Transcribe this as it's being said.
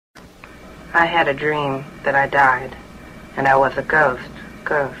I had a dream that I died, and I was a ghost.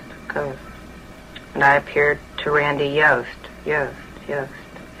 And I appeared to Randy Yost.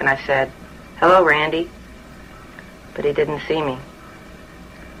 And I said, "Hello, Randy." But he didn't see me.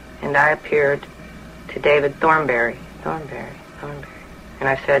 And I appeared to David Thornberry. And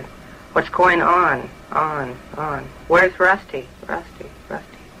I said, "What's going on? Where's Rusty?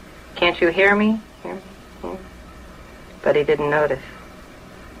 Can't you hear me? But he didn't notice.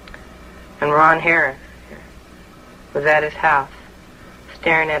 And Ron Harris was at his house,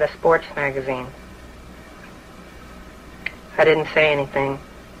 staring at a sports magazine. I didn't say anything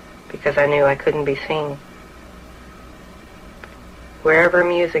because I knew I couldn't be seen. Wherever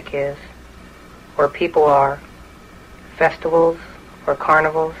music is, or people are, festivals or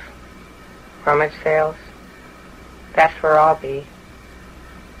carnivals, rummage sales, that's where I'll be.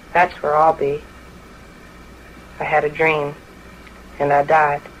 I had a dream, and I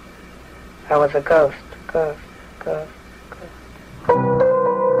died. I was a ghost.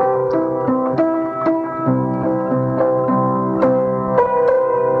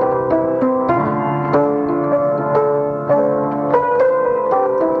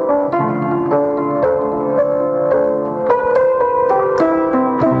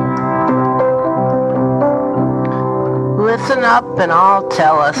 Listen up and I'll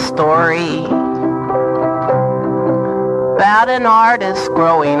tell a story about an artist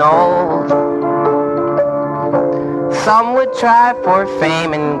growing old. Some would try for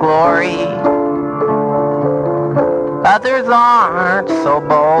fame and glory, others aren't so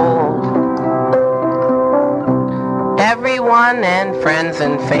bold. Everyone and friends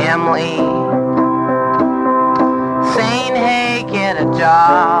and family saying, "Hey, get a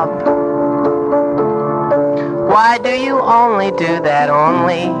job. Why do you only do that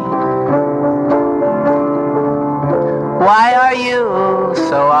only? Why are you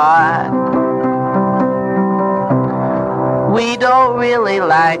so odd? We don't really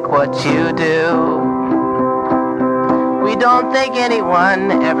like what you do. We don't think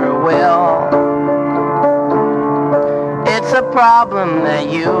anyone ever will. It's a problem that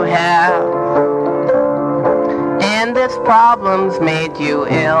you have, and this problem's made you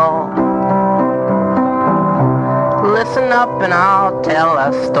ill. Listen up and I'll tell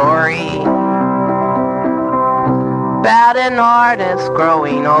a story about an artist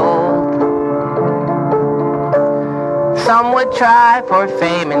growing old. Some would try for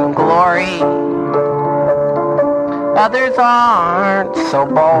fame and glory, others aren't so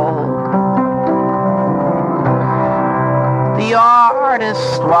bold. The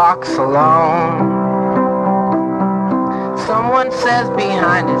artist walks alone. Someone says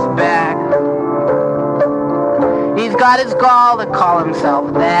behind his back, he's got his gall to call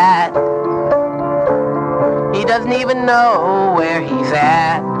himself that. He doesn't even know where he's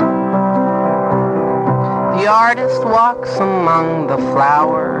at. The artist walks among the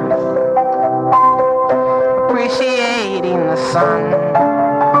flowers, appreciating the sun.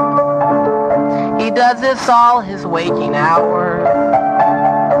 He does this all his waking hours.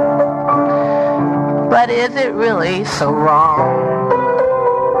 But is it really so wrong?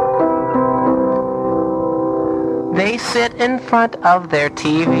 They sit in front of their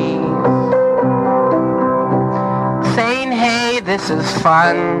TVs, saying, "Hey, this is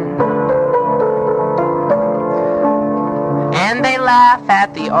fun." And they laugh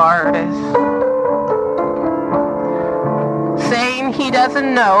at the artist, saying he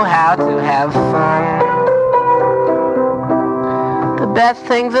doesn't know how to have fun. The best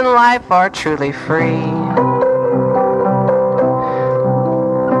things in life are truly free.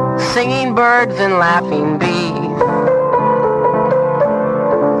 Singing birds and laughing bees.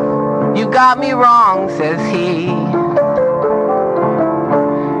 "You got me wrong," says he.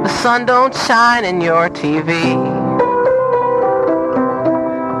 "The sun don't shine in your TV."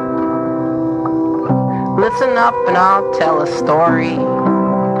 Listen up and I'll tell a story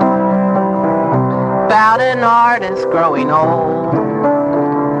about an artist growing old.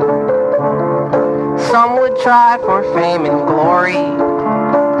 Some would try for fame and glory,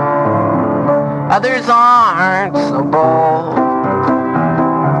 others aren't so bold.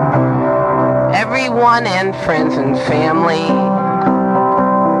 Everyone and friends and family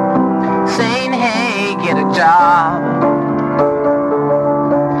saying, "Hey, get a job.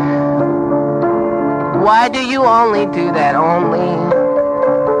 Why do you only do that only?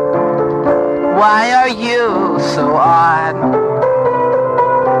 Why are you so odd?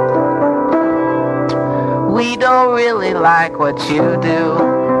 We don't really like what you do.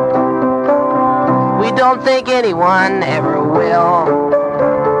 We don't think anyone ever will.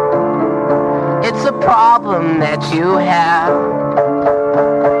 It's a problem that you have,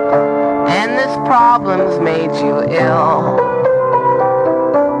 and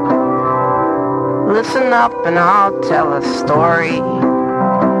up and I'll tell a story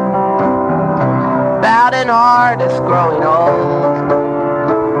about an artist growing old.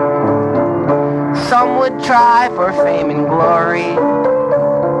 Some would try for fame and glory,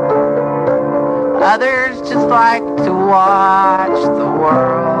 others just like to watch the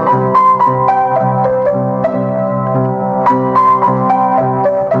world.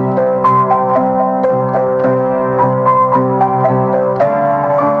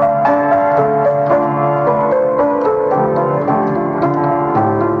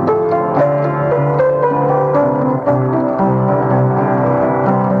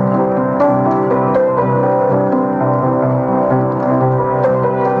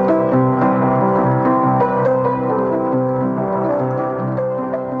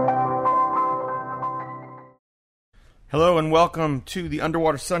 Hello and welcome to the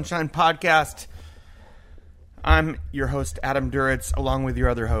Underwater Sunshine Podcast. I'm your host, Adam Duritz, along with your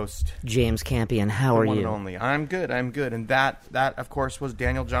other host, James Campion. How are the one you? and only. I'm good. And that, of course, was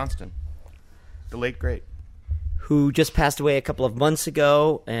Daniel Johnston, the late great, who just passed away a couple of months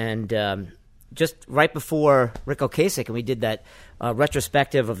ago, and just right before Rick Ocasek, and we did that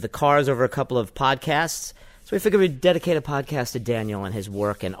retrospective of the Cars over a couple of podcasts. So we figured we'd dedicate a podcast to Daniel and his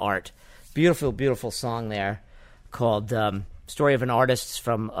work and art. Beautiful, beautiful song there, called "Story of an Artist"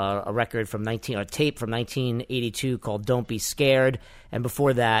 from a record from tape from 1982 called "Don't Be Scared," and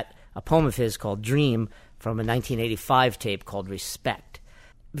before that, a poem of his called "Dream" from a 1985 tape called "Respect."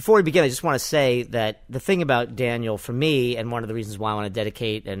 Before we begin, I just want to say that the thing about Daniel, for me, and one of the reasons why I want to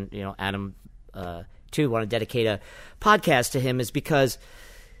dedicate, and Adam too, want to dedicate a podcast to him, is because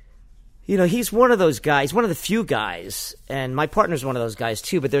he's one of those guys, one of the few guys, and my partner's one of those guys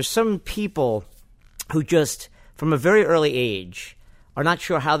too. But there's some people who just, from a very early age, are not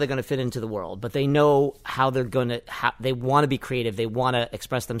sure how they're going to fit into the world, but they know how they're going to. They want to be creative. They want to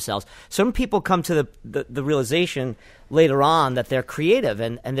express themselves. Some people come to the realization later on that they're creative,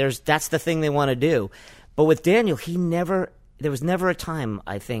 and that's the thing they want to do. But with Daniel, there was never a time,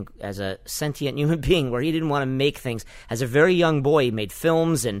 I think, as a sentient human being where he didn't want to make things. As a very young boy, he made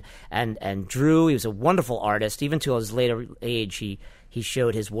films and drew. He was a wonderful artist. Even to his later age, he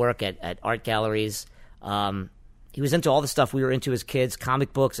showed his work at art galleries. He was into all the stuff we were into as kids,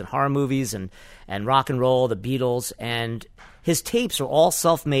 comic books and horror movies and rock and roll, the Beatles. And his tapes are all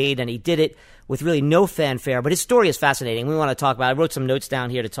self-made, and he did it with really no fanfare. But his story is fascinating. We want to talk about it. I wrote some notes down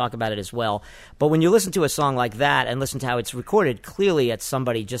here to talk about it as well. But when you listen to a song like that and listen to how it's recorded, clearly it's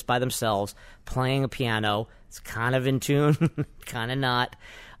somebody just by themselves playing a piano. It's kind of in tune, kind of not.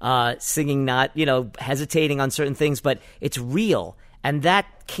 Singing, not, hesitating on certain things. But it's real. And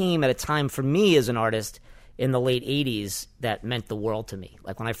that came at a time for me as an artist in the late 80s that meant the world to me.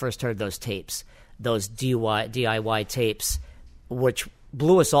 Like when I first heard those tapes, those DIY tapes, which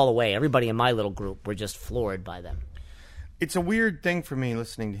blew us all away. Everybody in my little group were just floored by them. It's a weird thing for me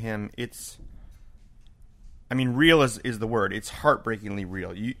listening to him. Real is the word. It's heartbreakingly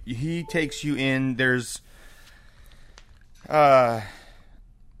real. He takes you in. There's,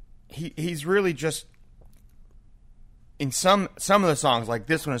 he's really just, in some of the songs, like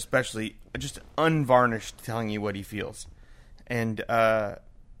this one especially, just unvarnished telling you what he feels. And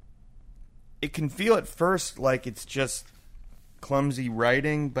it can feel at first like it's just clumsy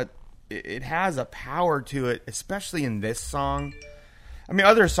writing, but it has a power to it, especially in this song.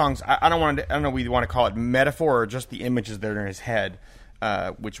 Other songs, I don't know if we want to call it metaphor or just the images that are in his head,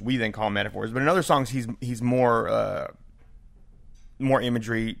 which we then call metaphors. But in other songs, he's more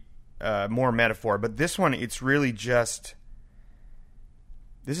imagery, more metaphor. But this one, it's really just,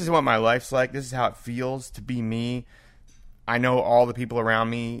 this is what my life's like. This is how it feels to be me. I know all the people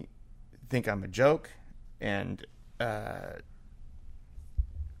around me think I'm a joke, and I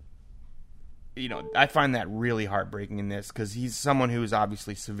find that really heartbreaking in this, because he's someone who is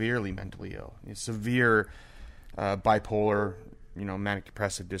obviously severely mentally ill. He's severe bipolar, manic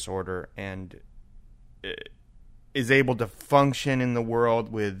depressive disorder, and is able to function in the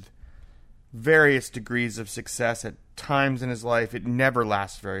world with various degrees of success at times in his life. It never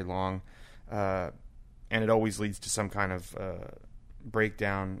lasts very long, and it always leads to some kind of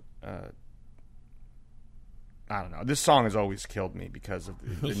breakdown. I don't know. This song has always killed me because of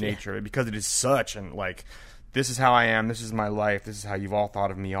the nature of it, because it is such, and like, this is how I am, this is my life, this is how you've all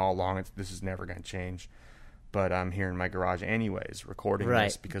thought of me all along, this is never going to change. But I'm here in my garage anyways, recording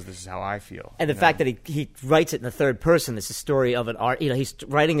this because this is how I feel. And the fact that he writes it in the third person, it's a story of an art. He's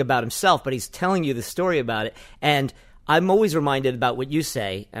writing about himself, but he's telling you the story about it. And I'm always reminded about what you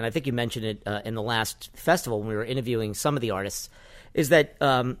say, and I think you mentioned it in the last festival when we were interviewing some of the artists, is that,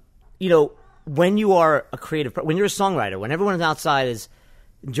 when you are a creative, when you're a songwriter, when everyone outside is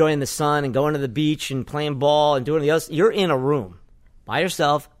enjoying the sun and going to the beach and playing ball and doing the other. You're in a room by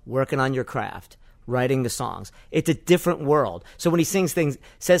yourself working on your craft, writing the songs. It's a different world. So when he says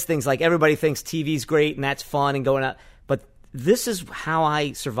things like everybody thinks TV's great and that's fun and going out, but this is how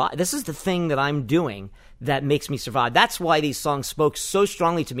I survive. This is the thing that I'm doing that makes me survive. That's why these songs spoke so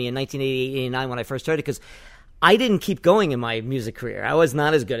strongly to me in 1988, 89 when I first heard it, because I didn't keep going in my music career. I was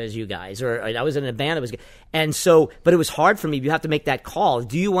not as good as you guys, or I was in a band that was good. And so, but it was hard for me. You have to make that call.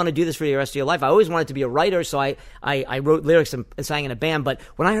 Do you want to do this for the rest of your life? I always wanted to be a writer, so I wrote lyrics and sang in a band. But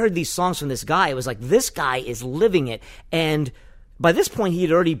when I heard these songs from this guy, it was like, this guy is living it. And by this point, he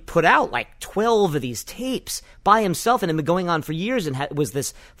had already put out like 12 of these tapes by himself and had been going on for years, and was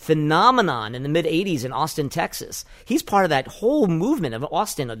this phenomenon in the mid-'80s in Austin, Texas. He's part of that whole movement of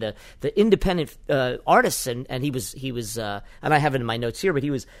Austin, of the independent artists, and he was and I have it in my notes here, but he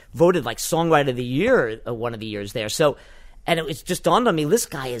was voted like Songwriter of the Year one of the years there. So, and it was just dawned on me, this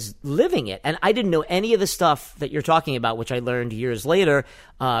guy is living it. And I didn't know any of the stuff that you're talking about, which I learned years later,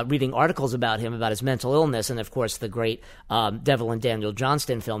 reading articles about him, about his mental illness, and of course the great Devil and Daniel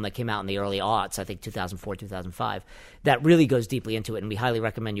Johnston film that came out in the early aughts, I think 2004, 2005, that really goes deeply into it, and we highly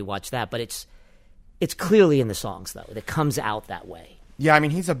recommend you watch that. But it's clearly in the songs, though. It comes out that way. Yeah, I mean,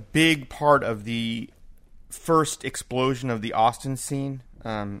 he's a big part of the first explosion of the Austin scene.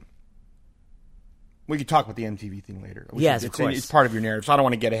 We could talk about the MTV thing later. Yes, of course. It's part of your narrative, so I don't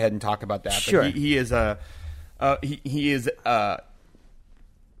want to get ahead and talk about that. Sure. But he is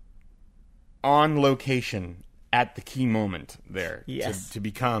on location at the key moment there. Yes. To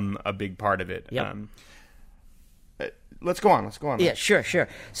become a big part of it. Yep. Let's go on. Yeah, sure.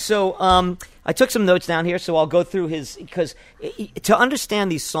 So I took some notes down here, so I'll go through because to understand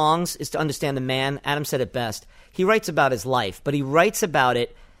these songs is to understand the man. Adam said it best. He writes about his life, but he writes about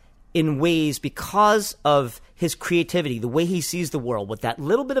it in ways, because of his creativity, the way he sees the world, with that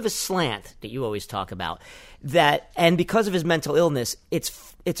little bit of a slant that you always talk about, and because of his mental illness,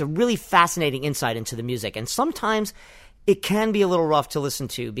 it's a really fascinating insight into the music. And sometimes it can be a little rough to listen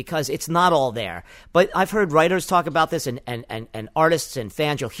to because it's not all there. But I've heard writers talk about this, and artists and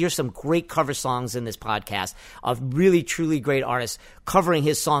fans. You'll hear some great cover songs in this podcast of really, truly great artists covering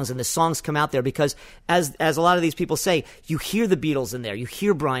his songs, and the songs come out there because, as a lot of these people say, you hear the Beatles in there, you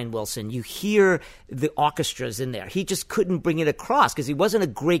hear Brian Wilson, you hear the orchestras in there. He just couldn't bring it across because he wasn't a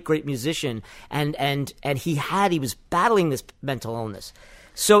great musician, and he was battling this mental illness.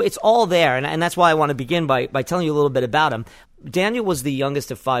 So it's all there, and that's why I want to begin by telling you a little bit about him. Daniel was the youngest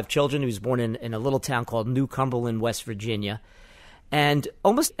of 5 children. He was born in a little town called New Cumberland, West Virginia. And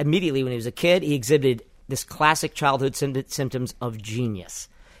almost immediately when he was a kid, he exhibited this classic childhood symptoms of genius.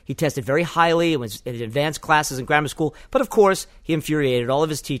 He tested very highly and was in advanced classes in grammar school, but of course he infuriated all of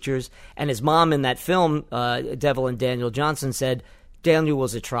his teachers. And his mom in that film, Devil and Daniel Johnston, said Daniel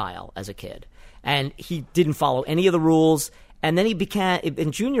was a trial as a kid. And he didn't follow any of the rules. And then he became,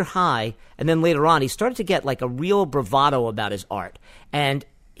 in junior high, and then later on, he started to get like a real bravado about his art. And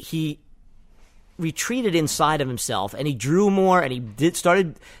he retreated inside of himself, and he drew more, and he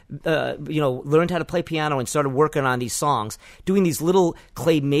learned how to play piano and started working on these songs, doing these little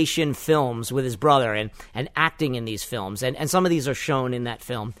claymation films with his brother and acting in these films. And some of these are shown in that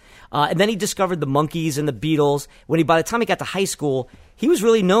film. And then he discovered the Monkees and the Beatles. By the time he got to high school, he was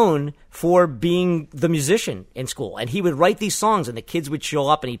really known for being the musician in school. And he would write these songs, and the kids would show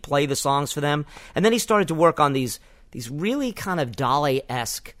up, and he'd play the songs for them. And then he started to work on these really kind of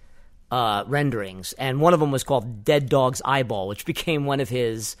Dali-esque renderings. And one of them was called Dead Dog's Eyeball, which became one of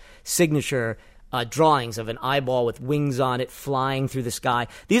his signature drawings of an eyeball with wings on it flying through the sky.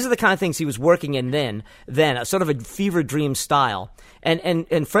 These are the kind of things he was working in then a sort of a fever dream style.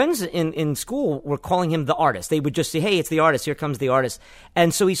 And friends in school were calling him the artist. They would just say, hey, it's the artist, here comes the artist.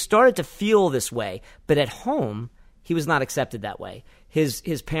 And so he started to feel this way. But at home, he was not accepted that way. His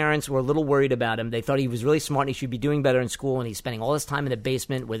parents were a little worried about him. They thought he was really smart and he should be doing better in school, and he's spending all his time in the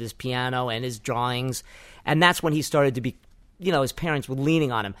basement with his piano and his drawings. And that's when he started to be, his parents were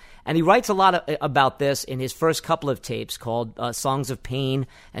leaning on him. And he writes a lot about this in his first couple of tapes called Songs of Pain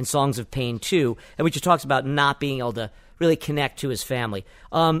and Songs of Pain 2, and which he talks about not being able to really connect to his family.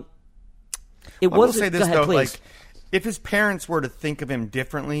 I will say this, go ahead, though, please. like, if his parents were to think of him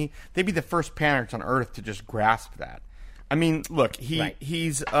differently, they'd be the first parents on earth to just grasp that. I mean, look,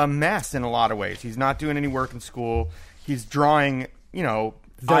 he's a mess in a lot of ways. He's not doing any work in school. He's drawing,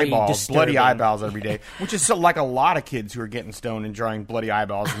 bloody eyeballs every day, which is like a lot of kids who are getting stoned and drawing bloody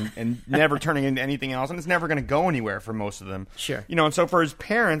eyeballs and never turning into anything else, and it's never going to go anywhere for most of them. Sure. And so for his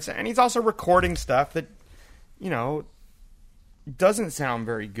parents, and he's also recording stuff that, doesn't sound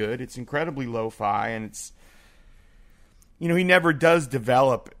very good. It's incredibly lo-fi, and he never does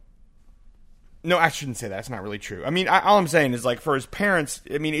develop. No, I shouldn't say that. That's not really true. I mean, all I'm saying is, like, for his parents,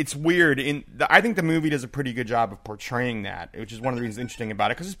 I mean, it's weird. I think the movie does a pretty good job of portraying that, which is one of the reasons interesting about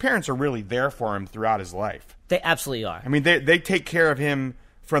it, because his parents are really there for him throughout his life. They absolutely are. I mean, they take care of him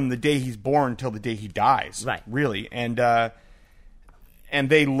from the day he's born till the day he dies. Right. Really. And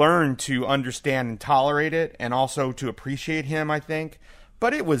they learn to understand and tolerate it, and also to appreciate him, I think.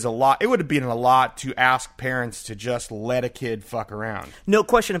 But it was a lot. It would have been a lot to ask parents to just let a kid fuck around. No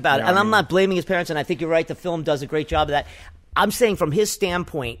question about it. And I'm I mean, not blaming his parents, and I think you're right. The film does a great job of that. I'm saying from his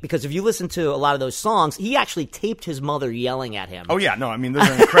standpoint, because if you listen to a lot of those songs, he actually taped his mother yelling at him. Oh, yeah. No, I mean, those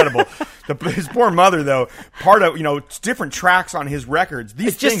are incredible. His poor mother, though, part of, different tracks on his records. These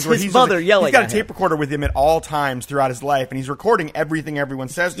It's just things where his mother yelling He's got a at him. tape recorder with him at all times throughout his life, and he's recording everything everyone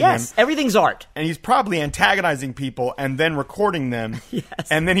says to Yes, him. everything's art. And he's probably antagonizing people and then recording them. Yes.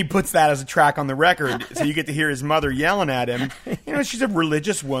 And then he puts that as a track on the record, so you get to hear his mother yelling at him. She's a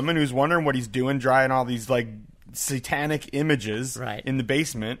religious woman who's wondering what he's doing, drawing all these, like, satanic images Right. in the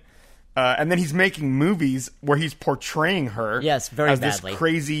basement. And then he's making movies where he's portraying her Yes, very as badly. this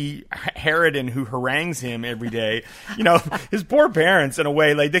crazy Harridan who harangues him every day. His poor parents, in a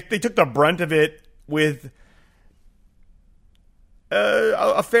way, like they took the brunt of it with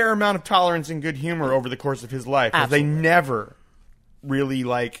a fair amount of tolerance and good humor over the course of his life. 'Cause they never really,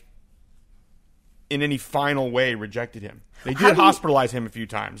 like, in any final way rejected him. They did hospitalize him a few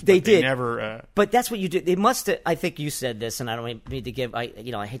times. They but did. Never. But that's what you do. They must. I think you said this, and I don't need to give. I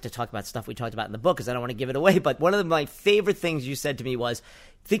hate to talk about stuff we talked about in the book because I don't want to give it away. But one of my favorite things you said to me was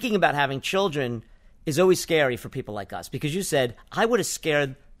thinking about having children is always scary for people like us, because you said I would have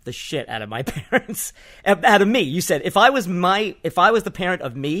scared the shit out of my parents, out of me. You said if I was the parent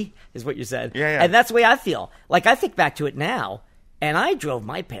of me, is what you said. Yeah. And that's the way I feel. Like, I think back to it now. And I drove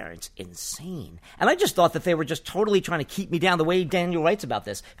my parents insane. And I just thought that they were just totally trying to keep me down, the way Daniel writes about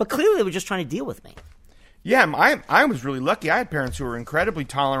this. But clearly they were just trying to deal with me. Yeah, I was really lucky. I had parents who were incredibly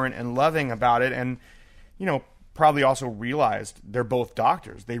tolerant and loving about it, and, probably also realized they're both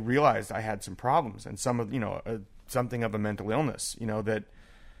doctors. They realized I had some problems and something of a mental illness, that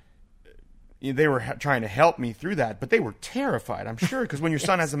they were trying to help me through that. But they were terrified, I'm sure, because when your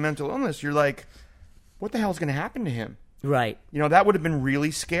son has a mental illness, you're like, what the hell is going to happen to him? Right. That would have been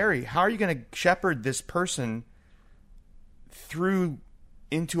really scary. How are you going to shepherd this person through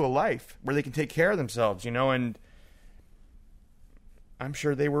into a life where they can take care of themselves, and I'm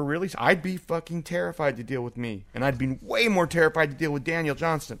sure they were really... I'd be fucking terrified to deal with me, and I'd be way more terrified to deal with Daniel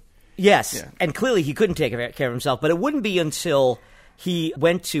Johnston. Yes, Yeah. And clearly he couldn't take care of himself, but it wouldn't be until he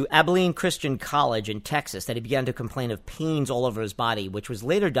went to Abilene Christian College in Texas that he began to complain of pains all over his body, which was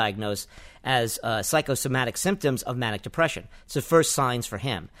later diagnosed as psychosomatic symptoms of manic depression. It's the first signs for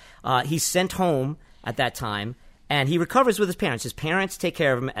him. He's sent home at that time, and he recovers with his parents. His parents take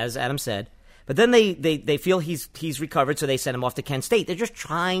care of him, as Adam said, but then they feel he's recovered, so they send him off to Kent State. They're just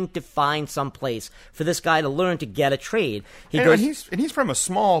trying to find some place for this guy to learn to get a trade. He's from a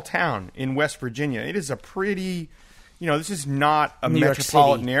small town in West Virginia. It is a pretty... this is not a New York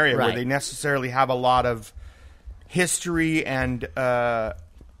metropolitan City. area Right. where they necessarily have a lot of history and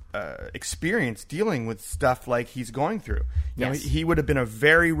experience dealing with stuff like he's going through. Yes. He would have been a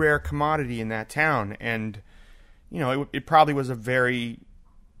very rare commodity in that town, and it probably was a very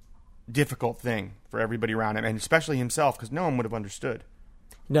difficult thing for everybody around him, and especially himself, because no one would have understood.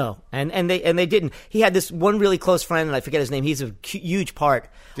 No, and they didn't. He had this one really close friend, and I forget his name. He's a huge part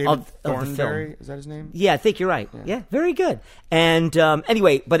of the film. Thornberry, is that his name? Yeah, I think you're right. Yeah, very good. And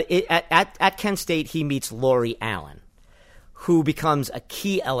anyway, but at Kent State, he meets Lori Allen, who becomes a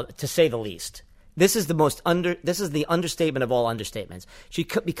key element, to say the least. This is the understatement of all understatements. She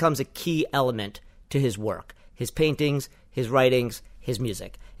becomes a key element to his work, his paintings, his writings, his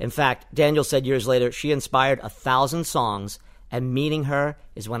music. In fact, Daniel said years later, she inspired 1,000 songs, and meeting her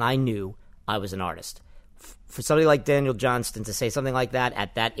is when I knew I was an artist. For somebody like Daniel Johnston to say something like that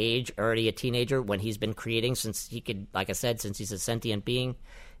at that age, already a teenager, when he's been creating since he's a sentient being,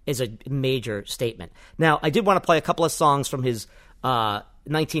 is a major statement. Now, I did want to play a couple of songs from his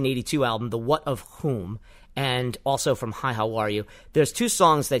 1982 album, The What of Whom, and also from Hi, How Are You? There's two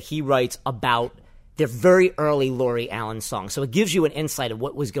songs that he writes about. They're very early Lori Allen songs, so it gives you an insight of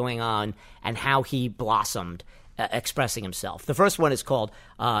what was going on and how he blossomed expressing himself. The first one is called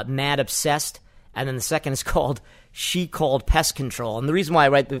Mad Obsessed, and then the second is called She Called Pest Control. And the reason why I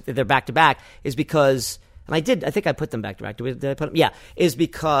write they're back-to-back is because, and I think I put them back-to-back. Did I put them? Yeah, is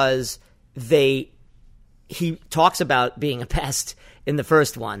because he talks about being a pest in the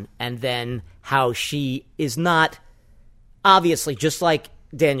first one, and then how she is not, obviously, just like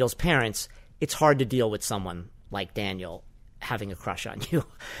Daniel's parents, it's hard to deal with someone like Daniel having a crush on you,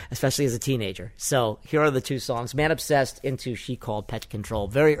 especially as a teenager. So here are the two songs, Man Obsessed into She Called Pest Control.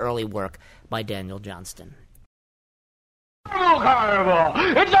 Very early work by Daniel Johnston. Horrible!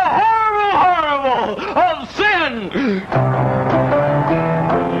 It's a horrible of sin!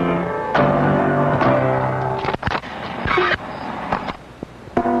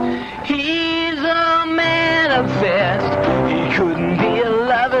 He's a man obsessed. He couldn't be a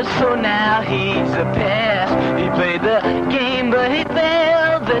lover, so now he's a pest. He played the game, but he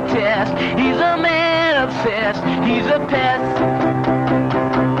failed the test. He's a man obsessed. He's a pest.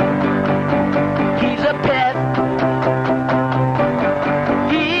 He's a pest.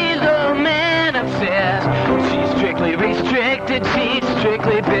 He's a man obsessed. She's strictly restricted. She's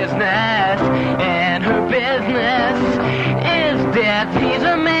strictly business, and her business is death. He's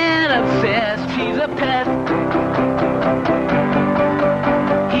a man obsessed. She's a pest.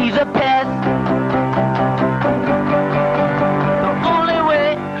 He's a pest. The only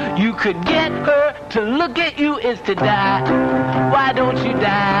way you could get her to look at you is to die. Why don't you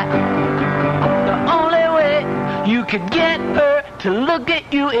die? The only way you could get her to look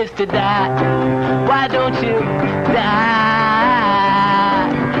at you is to die. Why don't you die?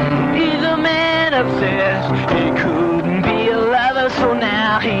 He's a man obsessed. He couldn't be a lover, so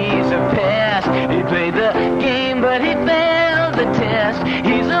now he's a pest. He played the game, but he failed the test.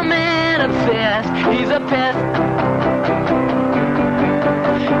 He's a man obsessed. He's a pest.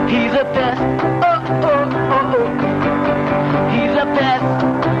 He's a pest. Oh, oh, oh, oh. He's a pest.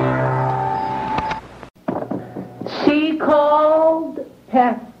 She called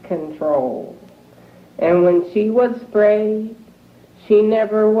pest control, and when she was sprayed, she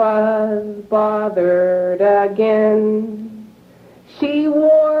never was bothered again. She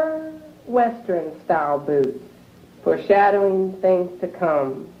wore Western-style boots, foreshadowing things to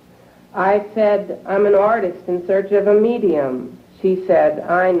come. I said, I'm an artist in search of a medium. She said,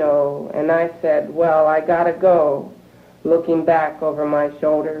 I know. And I said, well, I gotta go, looking back over my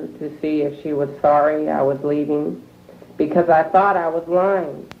shoulder to see if she was sorry I was leaving, because I thought I was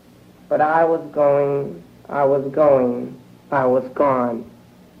lying. But I was going, I was going, I was gone.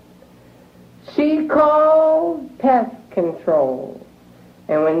 She called pest control,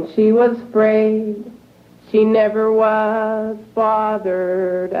 and when she was sprayed, she never was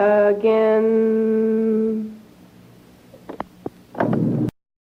bothered again.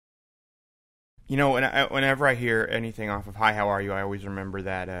 You know, whenever I hear anything off of Hi, How Are You, I always remember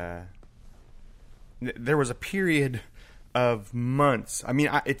that there was a period of months. I mean,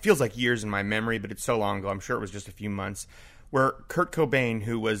 it feels like years in my memory, but it's so long ago. I'm sure it was just a few months, where Kurt Cobain,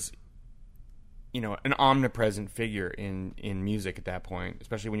 who was, you know, an omnipresent figure in music at that point,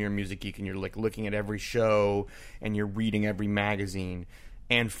 especially when you're a music geek and you're like looking at every show and you're reading every magazine.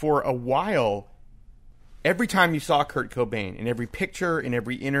 And for a while, every time you saw Kurt Cobain, in every picture, in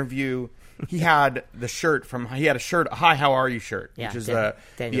every interview, he had a shirt, a Hi, How Are You shirt, which is the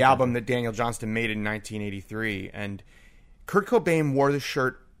album that Daniel Johnston made in 1983. And Kurt Cobain wore the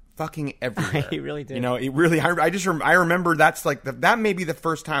shirt fucking everywhere. He really did. You know, it really. I remember that's like that may be the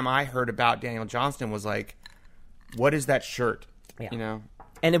first time I heard about Daniel Johnston was like, what is that shirt? Yeah. You know,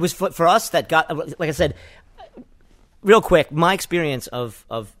 and it was for us that got, like I said, real quick. My experience of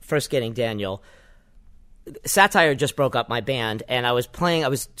first getting Daniel. Satire just broke up my band, and I was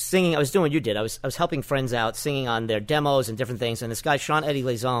singing, I was doing what you did. I was helping friends out, singing on their demos and different things. And this guy, Sean-Eddie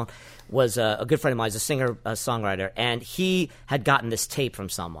Lauzon, was a good friend of mine. He's a singer, a songwriter, and he had gotten this tape from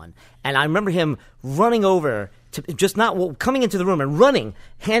someone. And I remember him running over to coming into the room and running,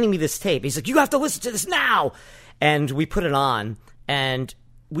 handing me this tape. He's like, "You have to listen to this now!" And we put it on, and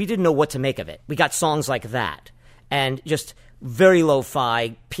we didn't know what to make of it. We got songs like that, and just very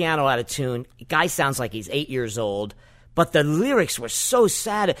lo-fi, piano out of tune. Guy sounds like he's 8 years old, but the lyrics were so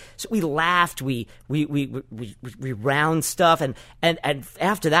sad. So we laughed, we round stuff, and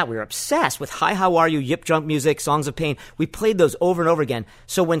after that we were obsessed with Hi, How Are You, Yip Jump Music, Songs of Pain. We played those over and over again.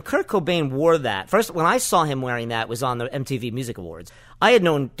 So when Kurt Cobain wore that, first when I saw him wearing that was on the MTV Music Awards. I had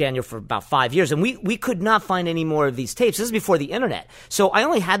known Daniel for about 5 years, and we could not find any more of these tapes. This is before the internet. So I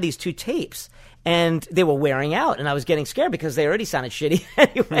only had these two tapes. And they were wearing out, and I was getting scared because they already sounded shitty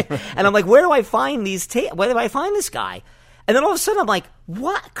anyway. And I'm like, where do I find these tapes? Where do I find this guy? And then all of a sudden, I'm like,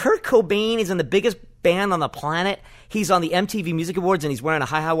 what? Kurt Cobain is in the biggest band on the planet. He's on the MTV Music Awards, and he's wearing a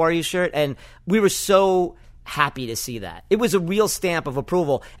Hi, How Are You shirt. And we were so happy to see that. It was a real stamp of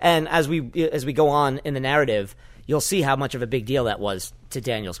approval. And as we go on in the narrative, you'll see how much of a big deal that was to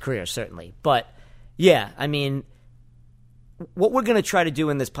Daniel's career, certainly. But, yeah, I mean, what we're going to try to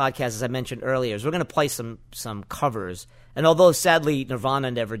do in this podcast, as I mentioned earlier, is we're going to play some covers. And although, sadly, Nirvana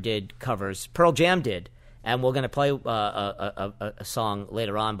never did covers, Pearl Jam did. And we're going to play a song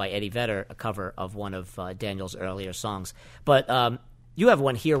later on by Eddie Vedder, a cover of one of Daniel's earlier songs. But you have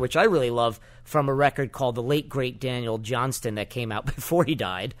one here, which I really love, from a record called The Late Great Daniel Johnston that came out before he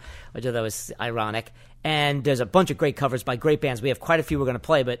died, which I thought was ironic. And there's a bunch of great covers by great bands. We have quite a few we're going to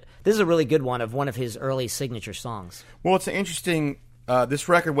play, but this is a really good one of his early signature songs. Well, it's interesting. This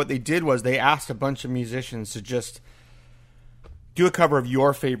record, what they did was they asked a bunch of musicians to just do a cover of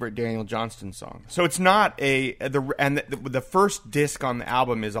your favorite Daniel Johnston song. So it's not the first disc on the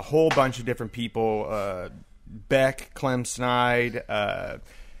album is a whole bunch of different people. Beck, Clem Snide,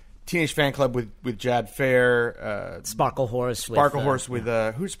 Teenage Fan Club with Jad Fair, Sparkle Horse. Who's Sparkle Horse with?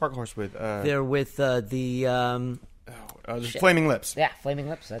 They're with Flaming Lips. Yeah, Flaming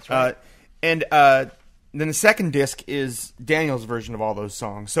Lips. That's right. And then the second disc is Daniel's version of all those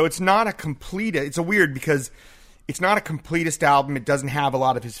songs. So it's not a complete. It's a weird because it's not a completist album. It doesn't have a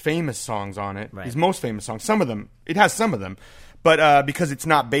lot of his famous songs on it. Right. His most famous songs. Some of them. It has some of them. But because it's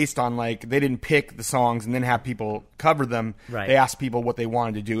not based on, like, they didn't pick the songs and then have people cover them. Right. They asked people what they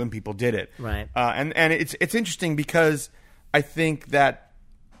wanted to do, and people did it. Right. And it's interesting because I think that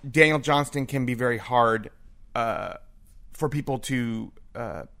Daniel Johnston can be very hard for people to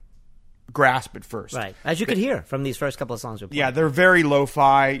grasp at first. Right. As you could hear from these first couple of songs we played. Yeah, they're very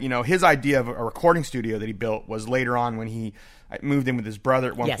lo-fi. You know, his idea of a recording studio that he built was later on when he moved in with his brother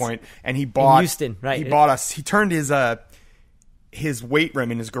at one point, and he bought in Houston, right? He turned his weight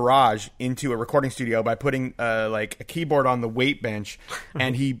room in his garage into a recording studio by putting like a keyboard on the weight bench,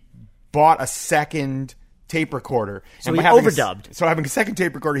 and he bought a second tape recorder. So and he overdubbed. So having a second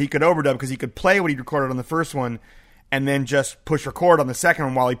tape recorder, he could overdub because he could play what he recorded on the first one and then just push record on the second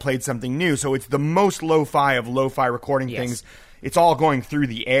one while he played something new. So it's the most lo-fi of lo-fi recording things. It's all going through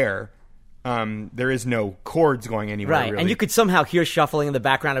the air. There is no chords going anywhere, right? really. And you could somehow hear shuffling in the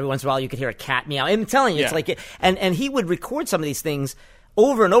background every once in a while. You could hear a cat meow. I'm telling you, it's like and he would record some of these things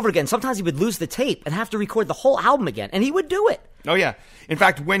over and over again. Sometimes he would lose the tape and have to record the whole album again, and he would do it. Oh yeah. In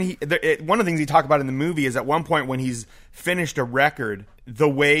fact, one of the things he talked about in the movie is at one point when he's finished a record,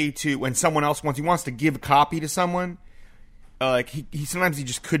 when someone else wants to give a copy to someone. Like he sometimes he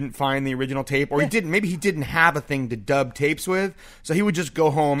just couldn't find the original tape, or he didn't have a thing to dub tapes with, so he would just go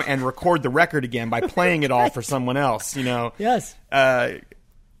home and record the record again by playing it all for someone else. You know, yes.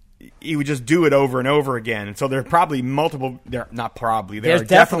 He would just do it over and over again, and so there are probably multiple. There are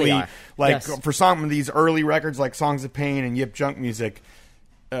definitely like for some of these early records, like Songs of Pain and Yip Junk Music.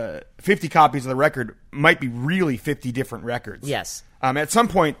 50 copies of the record might be really 50 different records. Yes. At some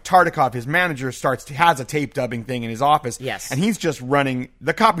point, Tartikoff, his manager, has a tape dubbing thing in his office. Yes. And he's just running,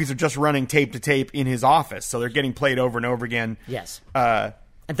 the copies are just running tape to tape in his office. So they're getting played over and over again. Yes.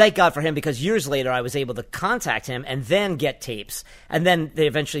 And thank God for him, because years later I was able to contact him and then get tapes. And then they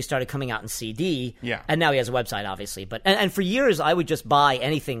eventually started coming out in CD. Yeah. And now he has a website, obviously. But and for years I would just buy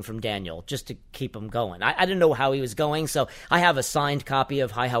anything from Daniel just to keep him going. I didn't know how he was going, so I have a signed copy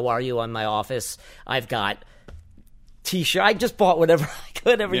of Hi, How Are You on my office. I've got T-shirt. I just bought whatever I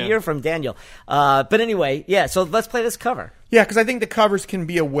could every year from Daniel. But anyway, so let's play this cover. Yeah, because I think the covers can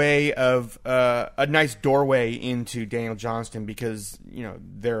be a way of a nice doorway into Daniel Johnston, because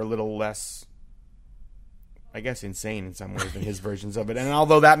they're a little less, I guess, insane in some ways than his versions of it. And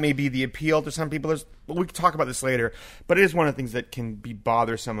although that may be the appeal to some people, we can talk about this later. But it is one of the things that can be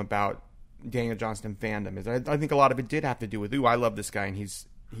bothersome about Daniel Johnston fandom. Is I think a lot of it did have to do with, I love this guy and he's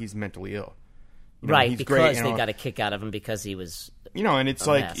mentally ill. Right, because they got a kick out of him because he was and it's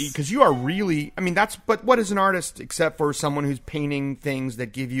like, because you are really, but what is an artist except for someone who's painting things that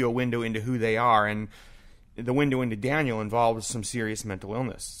give you a window into who they are, and the window into Daniel involves some serious mental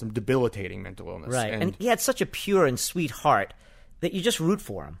illness, some debilitating mental illness. Right, and he had such a pure and sweet heart that you just root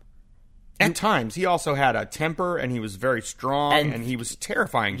for him. At times, he also had a temper, and he was very strong, and he was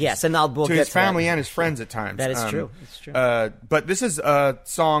terrifying. Yes, and we'll to get his family and his friends at times. That is true. It's true. But this is a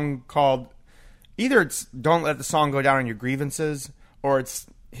song called, either it's "Don't Let the Song Go Down on Your Grievances," or it's,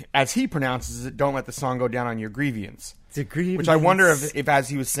 as he pronounces it, "Don't Let the Song Go Down on Your Grievance." Which I wonder if as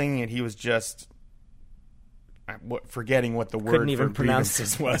he was singing it, he was just forgetting what the word for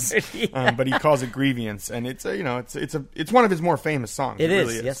grievances was. But he calls it grievance, and it's it's one of his more famous songs. It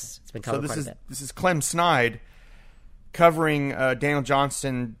really is. Yes, it's been covered quite a bit. This is Clem Snide covering Daniel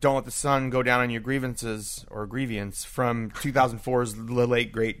Johnston, "Don't Let the Sun Go Down on Your Grievances," or Grievance, from 2004's The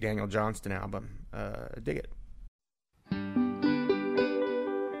Late Great Daniel Johnston album. Dig it.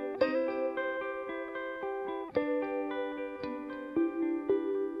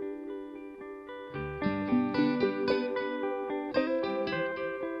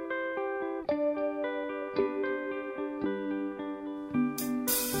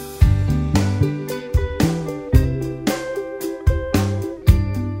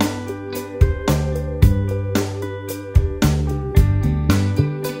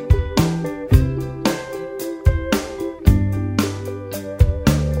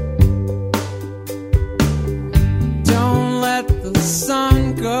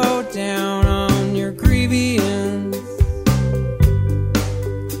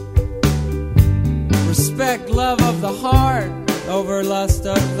 lust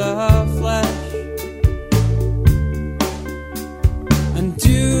of the flesh, and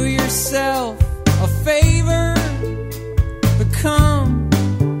do yourself a favor, become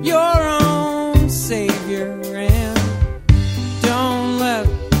your own savior, and don't let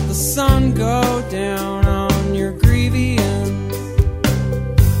the sun go down on your grievance.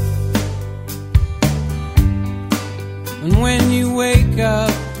 And when you wake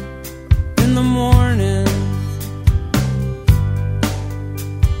up in the morning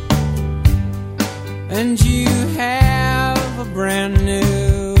and you have a brand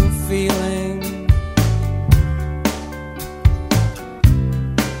new feeling,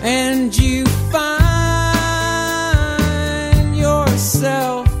 and you find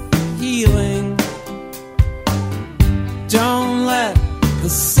yourself healing, don't let the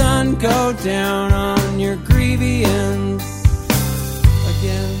sun go down on your grievance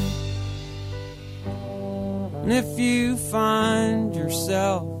again. And if you find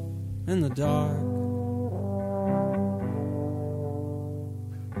yourself in the dark,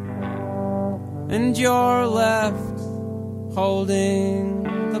 and you're left holding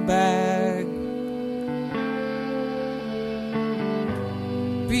the bag,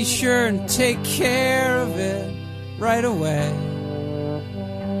 be sure and take care of it right away.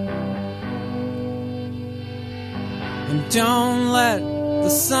 And don't let the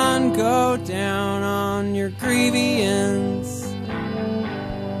sun go down on your grievance,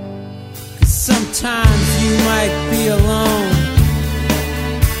 'cause sometimes you might be alone,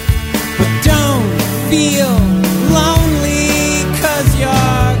 but don't feel lonely, 'cause you're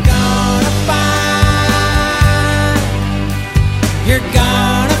gonna find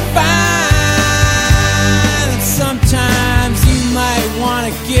that sometimes you might want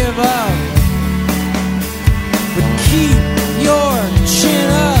to give up, but keep your chin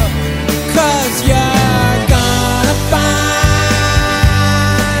up, 'cause you're gonna find.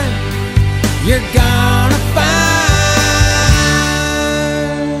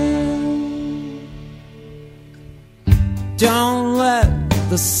 Don't let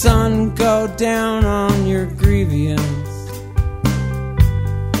the sun go down on your grievance.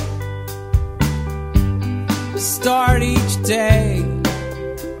 Start each day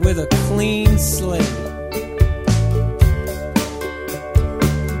with a clean slate,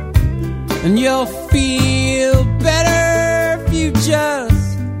 and you'll feel better if you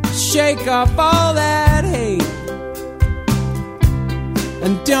just shake off all that hate.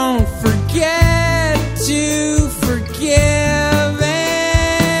 And don't forget to forgive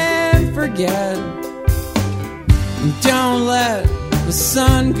and forget. And don't let the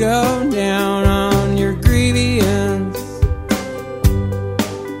sun go down on your grievance.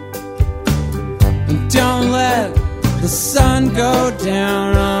 And don't let the sun go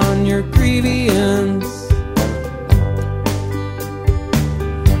down on your grievance.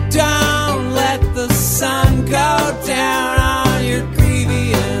 Don't let the sun go down on your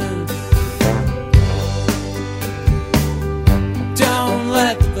grievance. Don't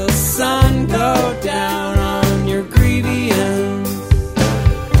let the sun go down on your grievance.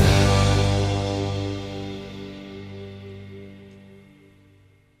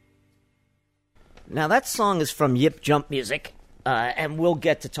 Now, that song is from Yip Jump Music, and we'll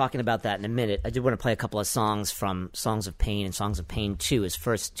get to talking about that in a minute. I did want to play a couple of songs from Songs of Pain and Songs of Pain 2, his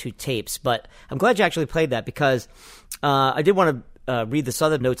first two tapes, but I'm glad you actually played that because I did want to read this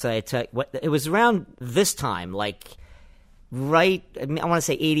other notes that I took. It was around this time, I want to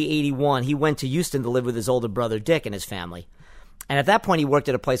say 80, 81, he went to Houston to live with his older brother Dick and his family. And at that point, he worked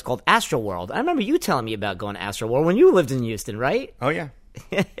at a place called Astroworld. I remember you telling me about going to Astroworld when you lived in Houston, right? Oh, yeah.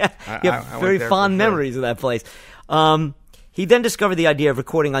 You have very fond memories of that place. He then discovered the idea of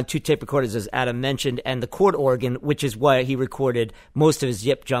recording on two tape recorders, as Adam mentioned, and the chord organ, which is where he recorded most of his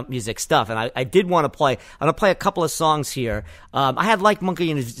Yip Jump Music stuff. And I did want to play. I'm going to play a couple of songs here. I had Like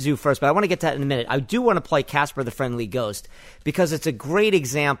Monkey in the Zoo first, but I want to get to that in a minute. I do want to play Casper the Friendly Ghost because it's a great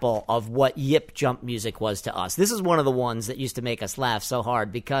example of what Yip Jump Music was to us. This is one of the ones that used to make us laugh so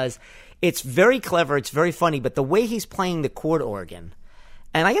hard because it's very clever, it's very funny, but the way he's playing the chord organ.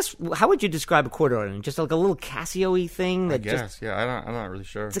 And I guess, how would you describe a chord organ? Just like a little Casio-y thing? I guess, yeah. I'm not really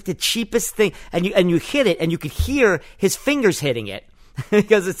sure. It's like the cheapest thing. And you hit it, and you could hear his fingers hitting it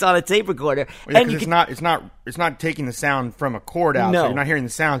because it's on a tape recorder. Well, yeah, and it's not taking the sound from a chord out. No. So you're not hearing the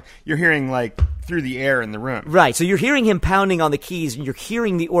sound. You're hearing through the air in the room. Right. So you're hearing him pounding on the keys, and you're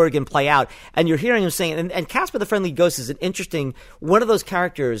hearing the organ play out, and you're hearing him saying. And Casper the Friendly Ghost is an interesting one of those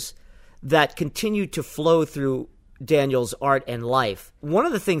characters that continue to flow through Daniel's art and life. One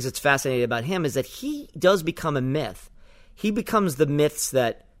of the things that's fascinating about him is that he does become a myth. He becomes the myths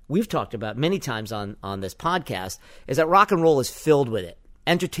that we've talked about many times on this podcast, is that rock and roll is filled with it.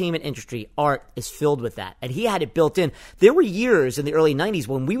 entertainment industry, art is filled with that. And he had it built in. There were years in the early 90s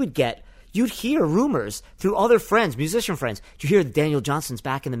when you'd hear rumors through other friends, musician friends. Did you hear that Daniel Johnston's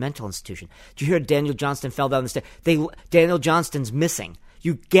back in the mental institution? Did you hear Daniel Johnston fell down the stairs? Daniel Johnston's missing.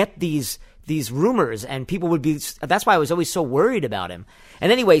 You get these rumors, and people would be. That's why I was always so worried about him.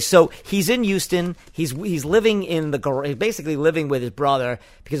 And anyway, so he's in Houston. He's living he's basically living with his brother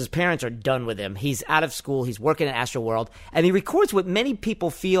because his parents are done with him. He's out of school. He's working at Astroworld, and he records what many people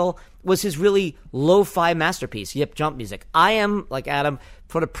feel was his really lo-fi masterpiece, Yip Jump Music. I am, like Adam,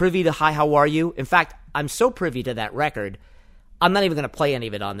 sort of privy to Hi, How Are You? In fact, I'm so privy to that record, I'm not even going to play any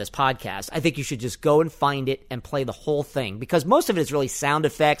of it on this podcast. I think you should just go and find it and play the whole thing because most of it is really sound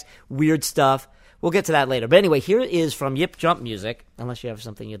effects, weird stuff. We'll get to that later. But anyway, here is from Yip Jump Music, unless you have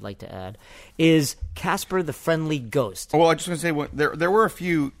something you'd like to add, is Casper the Friendly Ghost. Well, I just want to say, there were a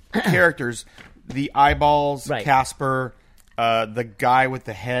few characters, the eyeballs, right. Casper, the guy with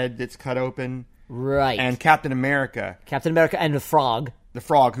the head that's cut open. Right. And Captain America. Captain America and the Frog. The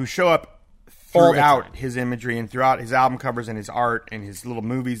Frog, who show up throughout his imagery and throughout his album covers and his art and his little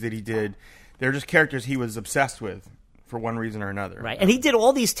movies that he did. They're just characters he was obsessed with for one reason or another. Right. And he did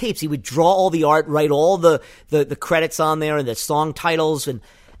all these tapes. He would draw all the art, write all the credits on there and the song titles and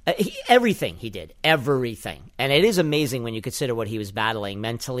everything he did. Everything. And it is amazing when you consider what he was battling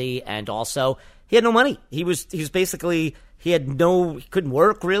mentally, and also he had no money. He basically... He couldn't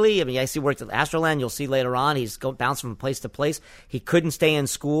work, really. I mean, I see he worked at Astroland. You'll see later on. He's bouncing from place to place. He couldn't stay in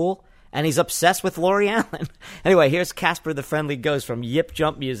school, and he's obsessed with Lori Allen. Anyway, here's Casper the Friendly Ghost from Yip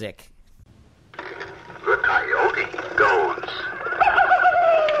Jump Music. The coyote goes.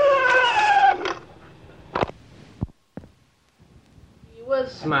 He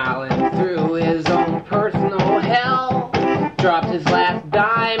was smiling through his own personal hell. Dropped his last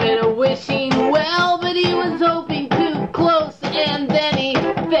dime in a wishing well, but he was hoping too close, and then he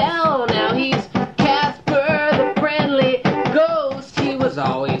fell. Now he's Casper the Friendly Ghost. He was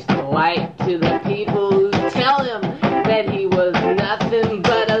always polite to the people who tell him that he was nothing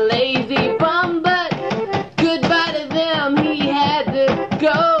but a lazy bum, but goodbye to them, he had to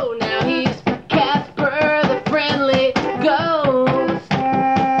go. Now he's Casper the Friendly Ghost.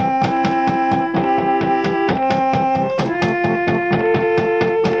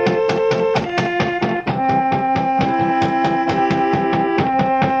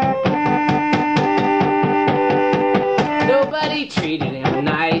 Treated him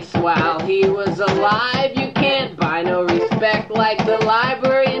nice while he was alive. You can't buy no respect, like the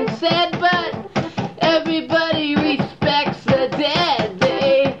librarian said, but everybody respects the dead.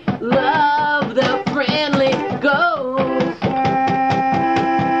 They love the friendly ghost.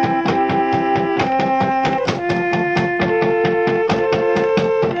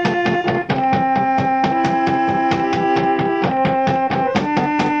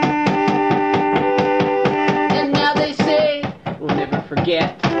 And now they say we'll never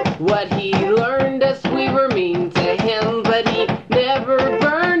forget what he learned us. We were mean to him, but he never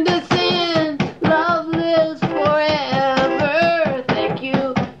burned us in. Love lives forever. Thank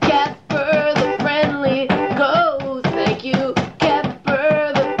you, Casper the Friendly Ghost. Thank you,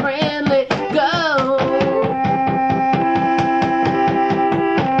 Casper the Friendly Ghost.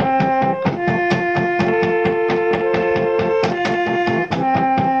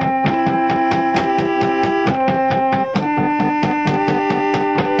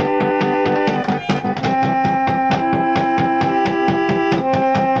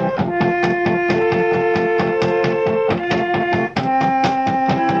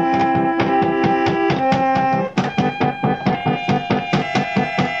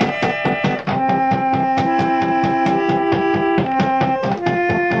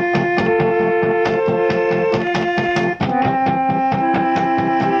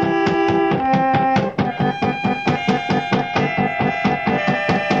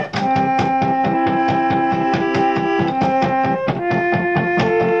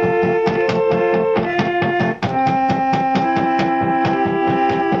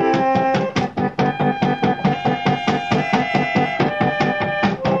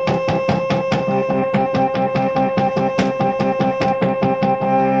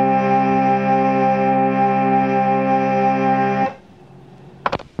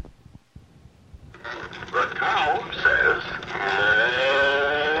 The cow says,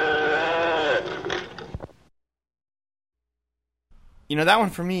 You know, that one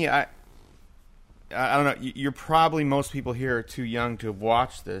for me, I don't know. You're probably, most people here are too young to have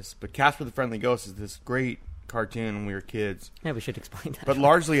watched this, but Casper the Friendly Ghost is this great cartoon when we were kids. Yeah, we should explain that. But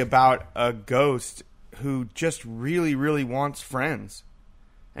largely about a ghost who just really, really wants friends.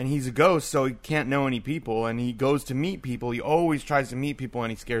 And he's a ghost, so he can't know any people, and he goes to meet people. He always tries to meet people,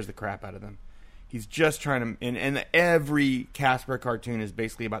 and he scares the crap out of them. He's just trying to... And every Casper cartoon is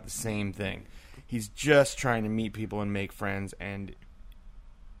basically about the same thing. He's just trying to meet people and make friends, and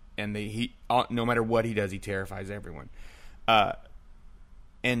no matter what he does, he terrifies everyone.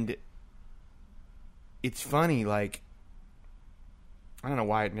 And it's funny, like... I don't know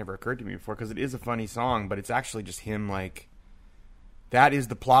why it never occurred to me before, because it is a funny song, but it's actually just him, like... That is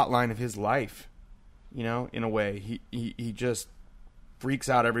the plot line of his life, you know, in a way. He just freaks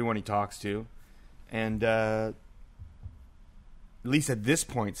out everyone he talks to. And at least at this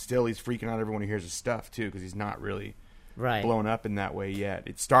point, still, he's freaking out everyone who hears his stuff, too, because he's not really blown up in that way yet.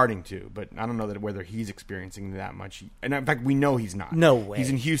 It's starting to, but I don't know whether he's experiencing that much. And in fact, we know he's not. No way. He's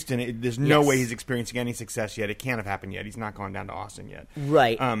in Houston. There's no way he's experiencing any success yet. It can't have happened yet. He's not gone down to Austin yet.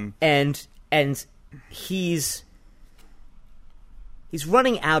 Right. And he's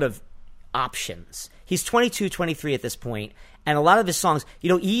running out of options. He's 22, 23 at this point, and a lot of his songs, you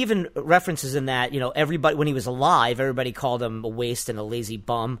know, he even references in that, you know, everybody, when he was alive, everybody called him a waste and a lazy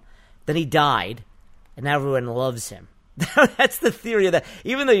bum. Then he died, and now everyone loves him. That's the theory of that.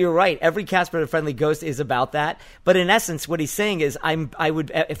 Even though you're right, every Casper the Friendly Ghost is about that. But in essence, what he's saying is, I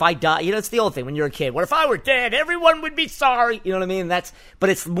would, if I die, you know, it's the old thing when you're a kid. What if I were dead? Everyone would be sorry. You know what I mean? But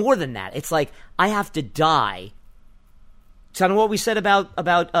it's more than that. It's like, I have to die. Kind of what we said about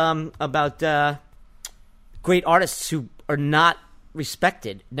great artists who are not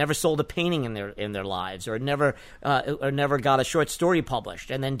respected, never sold a painting in their lives, or never got a short story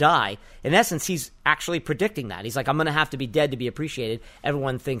published, and then die. In essence, he's actually predicting that. He's like, I'm going to have to be dead to be appreciated.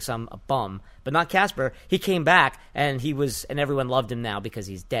 Everyone thinks I'm a bum, but not Casper. He came back, and everyone loved him now because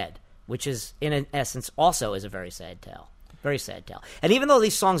he's dead, which is in essence also is a very sad tale. Very sad tale. And even though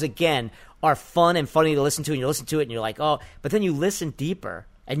these songs, again, are fun and funny to listen to, and you listen to it and you're like, oh, but then you listen deeper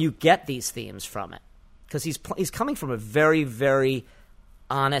and you get these themes from it. Because he's coming from a very, very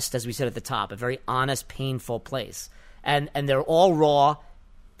honest, as we said at the top, a very honest, painful place. And they're all raw.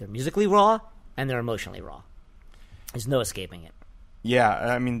 They're musically raw, and they're emotionally raw. There's no escaping it. Yeah,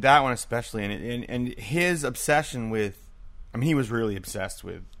 I mean, that one especially. And his obsession with... I mean, he was really obsessed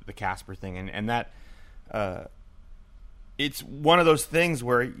with the Casper thing. And that... it's one of those things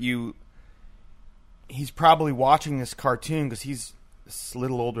where he's probably watching this cartoon because he's a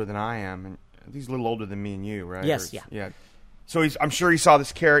little older than I am, and he's a little older than me and you, right? Yes, yeah. So I'm sure he saw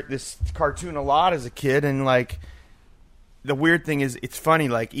this cartoon a lot as a kid, and like the weird thing is, it's funny.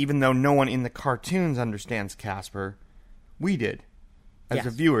 Like, even though no one in the cartoons understands Casper, we did as the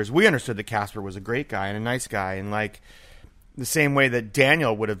viewers. We understood that Casper was a great guy and a nice guy, and like the same way that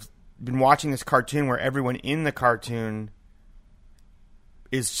Daniel would have been watching this cartoon where everyone in the cartoon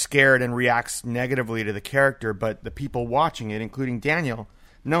is scared and reacts negatively to the character, but the people watching it, including Daniel,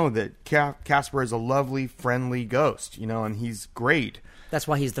 know that Casper is a lovely, friendly ghost, you know, and he's great. That's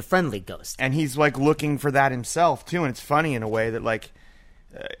why he's the friendly ghost. And he's, like, looking for that himself, too, and it's funny in a way that, like,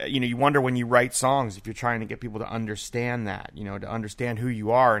 you know, you wonder when you write songs if you're trying to get people to understand that, you know, to understand who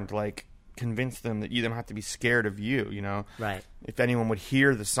you are and to, like, convince them that you don't have to be scared of you, you know? Right. If anyone would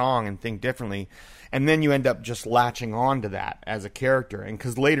hear the song and think differently. And then you end up just latching on to that as a character. And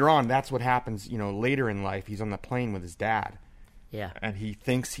because later on, that's what happens, you know, later in life. He's on the plane with his dad. Yeah. And he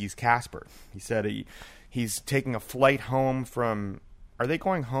thinks he's Casper. He said he's taking a flight home from... Are they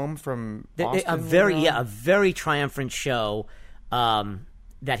going home from Austin? A very triumphant show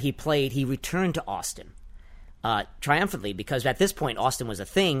that he played. He returned to Austin triumphantly, because at this point Austin was a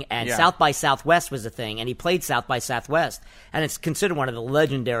thing, and South by Southwest was a thing, and he played South by Southwest, and it's considered one of the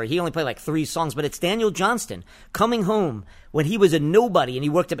legendary. He only played like 3 songs, but it's Daniel Johnston coming home when he was a nobody and he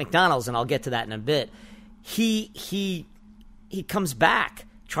worked at McDonald's, and I'll get to that in a bit. He comes back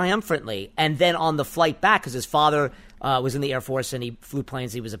triumphantly, and then on the flight back, because his father was in the Air Force and he flew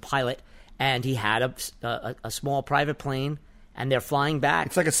planes, he was a pilot, and he had a small private plane. And they're flying back.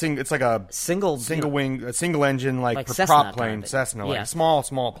 It's like a single wing, a single engine, like prop plane, kind of Cessna, like a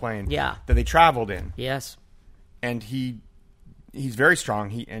small plane. Yeah, that they traveled in. Yes, and he's very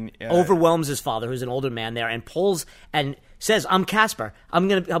strong. He overwhelms his father, who's an older man there, and pulls and says, "I'm Casper. I'm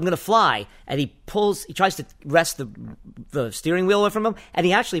gonna fly." And he tries to wrest the steering wheel away from him, and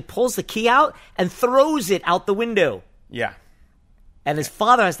he actually pulls the key out and throws it out the window. Yeah. And his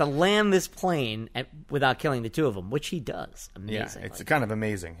father has to land this plane without killing the two of them, which he does. Amazing. Yeah, it's kind of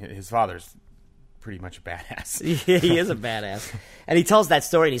amazing. His father's pretty much a badass. He is a badass. And he tells that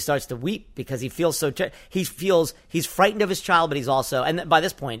story and he starts to weep because he feels he's frightened of his child, but he's also, and by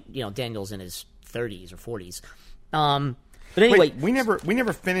this point, you know, Daniel's in his 30s or 40s. But anyway, wait, we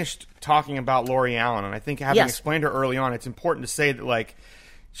never finished talking about Lori Allen, and I think having explained her early on, it's important to say that, like,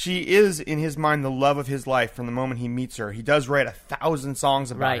 she is, in his mind, the love of his life from the moment he meets her. He does write 1,000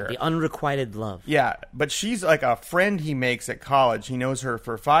 songs about her. Right, the unrequited love. Yeah, but she's like a friend he makes at college. He knows her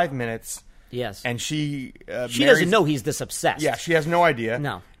for 5 minutes. Yes. And she doesn't know he's this obsessed. Yeah, she has no idea.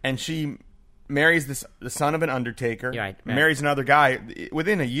 No. And she marries the son of an undertaker. Right. Marries another guy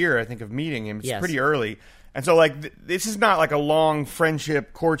within a year, I think, of meeting him. It's Yes. pretty early. And so, like, this is not like a long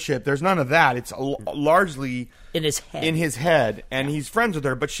friendship, courtship. There's none of that. It's largely in his head. And he's friends with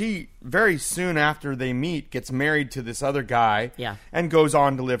her. But she, very soon after they meet, gets married to this other guy. Yeah. And goes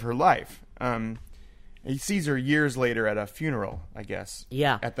on to live her life. He sees her years later at a funeral, I guess.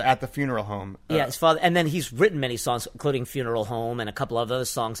 Yeah. At the funeral home. Yeah, his father, and then he's written many songs, including "Funeral Home" and a couple of other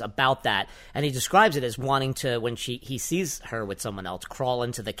songs about that. And he describes it as wanting to, when he sees her with someone else, crawl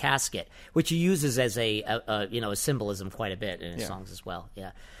into the casket, which he uses as a symbolism quite a bit in his songs as well.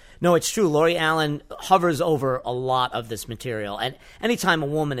 Yeah. No, it's true. Laurie Allen hovers over a lot of this material, and anytime a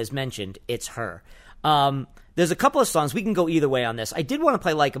woman is mentioned, it's her. There's a couple of songs. We can go either way on this. I did want to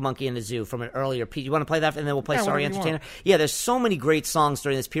play Like a Monkey in the Zoo from an earlier piece. You want to play that, and then we'll play Sorry Entertainer? Yeah, there's so many great songs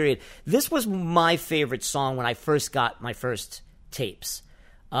during this period. This was my favorite song when I first got my first tapes,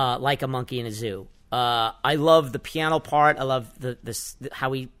 Like a Monkey in a Zoo. I love the piano part. I love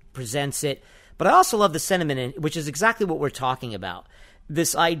how he presents it. But I also love the sentiment, which is exactly what we're talking about.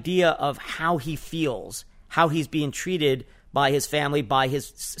 This idea of how he feels, how he's being treated by his family, by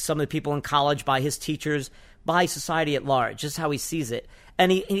some of the people in college, by his teachers, by society at large, just how he sees it.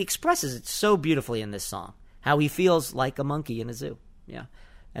 And he expresses it so beautifully in this song, how he feels like a monkey in a zoo. Yeah.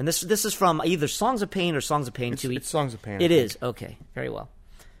 And this is from either Songs of Pain or Songs of Pain 2. It's Songs of Pain. It is. Okay. Very well.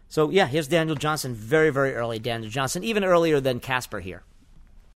 So, yeah, here's Daniel Johnston. Very, very early Daniel Johnston, even earlier than Casper here.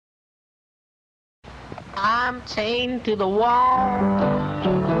 I'm chained to the wall.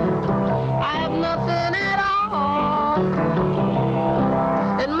 I have nothing at all.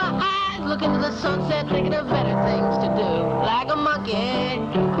 And my eyes look into the sunset, thinking of better things to do. Like a monkey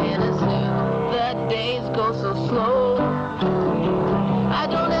in a zoo. The days go so slow. I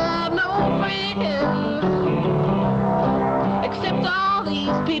don't have no friends, except all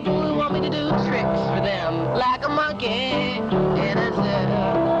these people who want me to do tricks for them. Like a monkey in a zoo.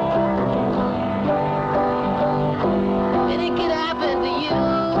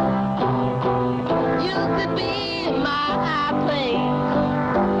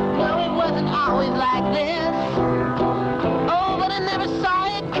 Like this, oh, but I never saw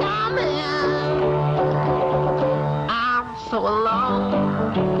it coming. I'm so alone,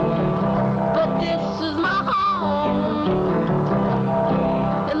 but this is my home,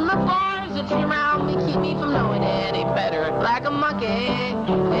 and the bars that surround me keep me from knowing any better. Like a monkey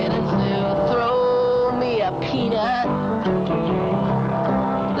in a zoo, throw me a peanut,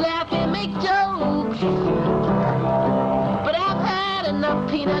 laugh and make jokes, but I've had enough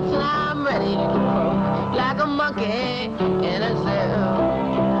peanuts and I'm ready to croak. Like a monkey in a zoo.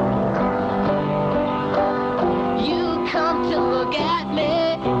 You come to look at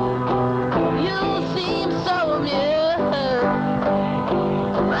me, you seem so amused,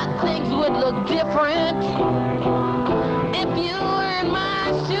 but things would look different if you were in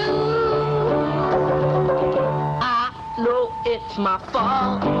my shoes. I know it's my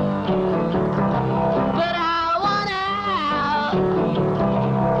fault, but I want out.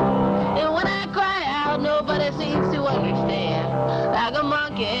 And when I cry out, nobody seems to understand. Like a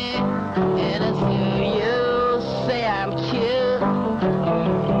monkey in a zoo, you say I'm cute.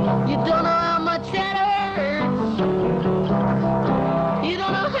 You don't know how much that hurts. You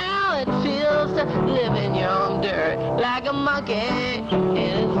don't know how it feels to live in your own dirt. Like a monkey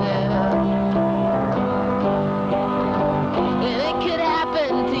in a zoo. And it could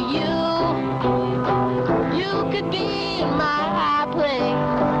happen to you. You could be in my high place.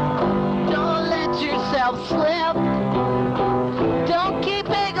 Don't let yourself slip. Don't keep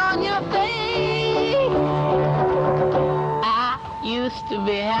egg on your face. I used to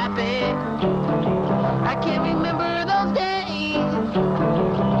be happy. I can't remember those days.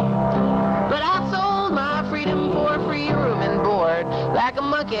 But I sold my freedom for free room and board. Like a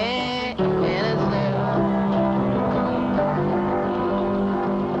monkey in a zoo.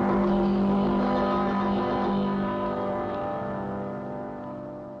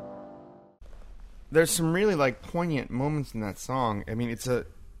 There's some really like poignant moments in that song. I mean, it's a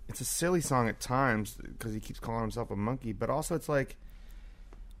silly song at times because he keeps calling himself a monkey, but also it's like,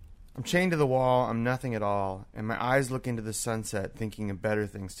 I'm chained to the wall, I'm nothing at all, and my eyes look into the sunset thinking of better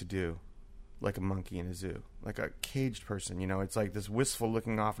things to do, like a monkey in a zoo, like a caged person, you know. It's like this wistful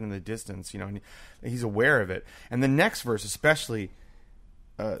looking off into the distance, you know, and he's aware of it. And the next verse especially,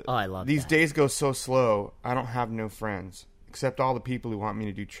 I love these that. days go so slow, I don't have no friends, except all the people who want me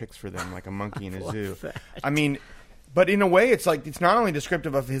to do tricks for them like a monkey in a zoo. I mean, but in a way, it's like it's not only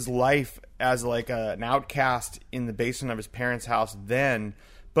descriptive of his life as like an outcast in the basement of his parents' house then,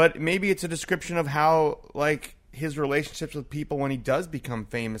 but maybe it's a description of how like his relationships with people when he does become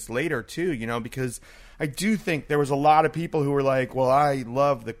famous later too, you know, because I do think there was a lot of people who were like, well, I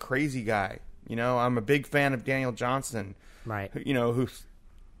love the crazy guy, you know, I'm a big fan of Daniel Johnston, right? You know, who's,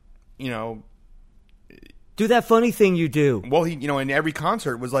 you know, do that funny thing you do. Well, he, you know, in every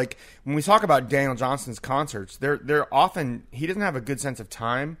concert was like, when we talk about Daniel Johnston's concerts, they're often, he doesn't have a good sense of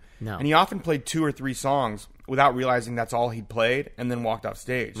time. No. And he often played 2 or 3 songs without realizing that's all he'd played and then walked off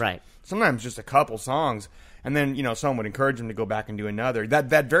stage. Right. Sometimes just a couple songs. And then, you know, someone would encourage him to go back and do another.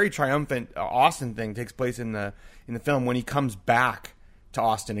 That very triumphant Austin thing takes place in the film when he comes back to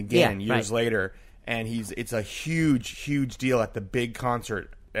Austin again years later. And it's a huge deal at the big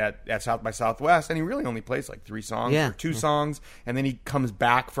concert at South by Southwest, and he really only plays like 3 songs or 2 songs, and then he comes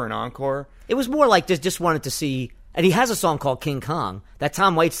back for an encore. It was more like just wanted to see, and he has a song called King Kong that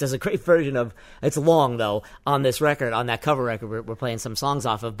Tom Waits does a great version of. It's long though on this record, on that cover record we're playing some songs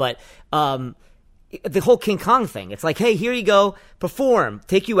off of, but the whole King Kong thing, it's like, hey, here you go, perform,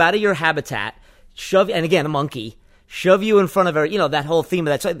 take you out of your habitat, shove, and again a monkey. Shove you in front of her, you know, that whole theme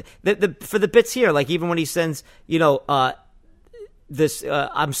of that. So for the bits here, like even when he sends, you know, this,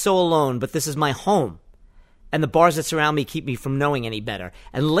 I'm so alone, but this is my home. And the bars that surround me keep me from knowing any better.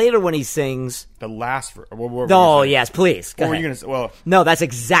 And later when he sings... The last verse. Oh, yes, please. Go what ahead. Were you gonna say? Well, no, that's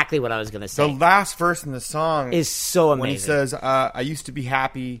exactly what I was going to say. The last verse in the song... is so amazing. When he says, I used to be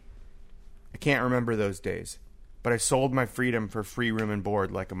happy, I can't remember those days, but I sold my freedom for free room and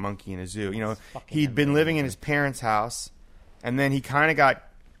board like a monkey in a zoo. You know, he'd been living in his parents' house, and then he kind of got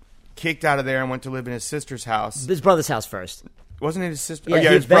kicked out of there and went to live in his sister's house. His brother's house first. Wasn't it his sister? Yeah, oh,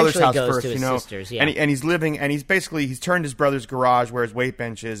 yeah, his brother's house goes first, to his you know. Sister's, yeah. And he's living, and he's turned his brother's garage where his weight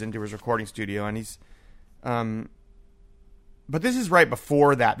bench is into his recording studio, and he's, but this is right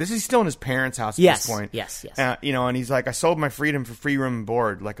before that. This is still in his parents' house at this point. Yes. You know, and he's like, I sold my freedom for free room and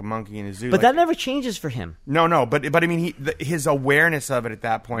board like a monkey in a zoo. But like, that never changes for him. No, but I mean, his awareness of it at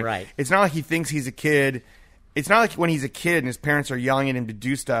that point. Right. It's not like he thinks he's a kid. It's not like when he's a kid and his parents are yelling at him to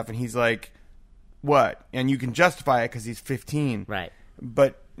do stuff, and he's like, what? And you can justify it because he's 15. Right.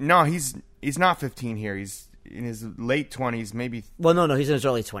 But no, he's not 15 here. He's in his late 20s, maybe. Well, no, he's in his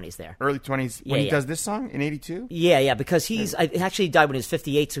early 20s there. Early 20s when he does this song in 82? Yeah, because he actually died when he was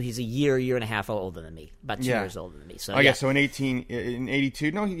 58, so he's a year and a half older than me. About 2 years older than me. So I guess so in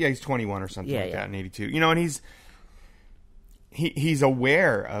 82. No, he's 21 or something that in 82. You know, and he's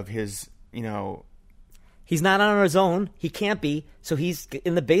aware of his, you know, he's not on his own. He can't be. So he's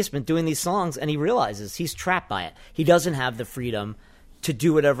in the basement doing these songs, and he realizes he's trapped by it. He doesn't have the freedom to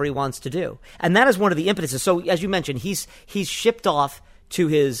do whatever he wants to do. And that is one of the impetuses. So, as you mentioned, he's shipped off to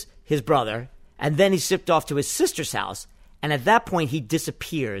his brother, and then he's shipped off to his sister's house. And at that point, he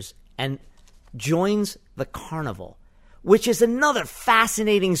disappears and joins the carnival, which is another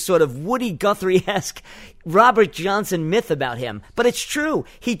fascinating sort of Woody Guthrie-esque Robert Johnson myth about him. But it's true.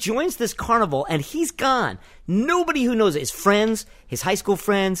 He joins this carnival, and he's gone. Nobody who knows it, his friends, his high school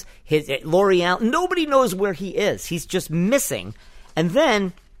friends, his L'Oreal, nobody knows where he is. He's just missing. And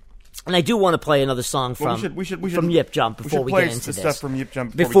then, and I do want to play another song from we should from Yip Jump before we get into this. Stuff from Yip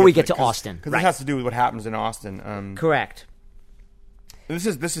Jump before we get to Austin, because it has to do with what happens in Austin. Correct. This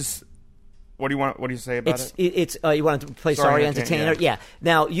is. What do you say about it? It's you want to play Sorry Entertainer? Yeah.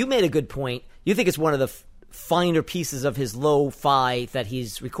 Now you made a good point. You think it's one of the finer pieces of his lo-fi that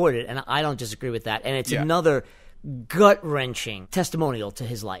he's recorded, and I don't disagree with that. And it's another gut-wrenching testimonial to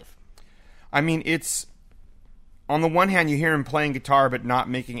his life. I mean, it's. On the one hand, you hear him playing guitar, but not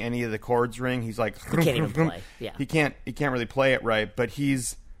making any of the chords ring. He's like, he can't even play. Yeah, he can't really play it right. But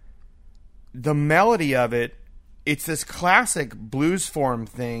the melody of it. It's this classic blues form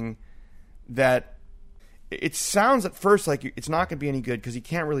thing that it sounds at first like it's not going to be any good because he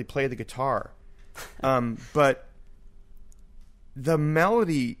can't really play the guitar. But the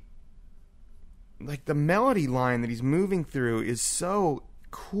melody, like the melody line that he's moving through, is so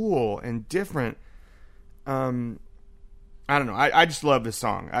cool and different. I don't know. I just love this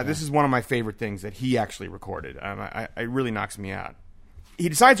song. This is one of my favorite things that he actually recorded. It really knocks me out. He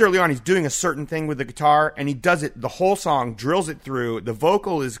decides early on he's doing a certain thing with the guitar, and he does it the whole song, drills it through. The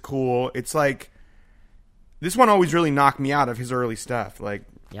vocal is cool. It's like this one always really knocked me out of his early stuff. Like,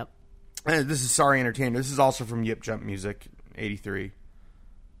 yep. This is Sorry Entertainer. This is also from Yip Jump Music, 83.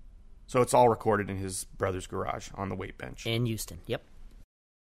 So it's all recorded in his brother's garage on the weight bench in Houston. Yep.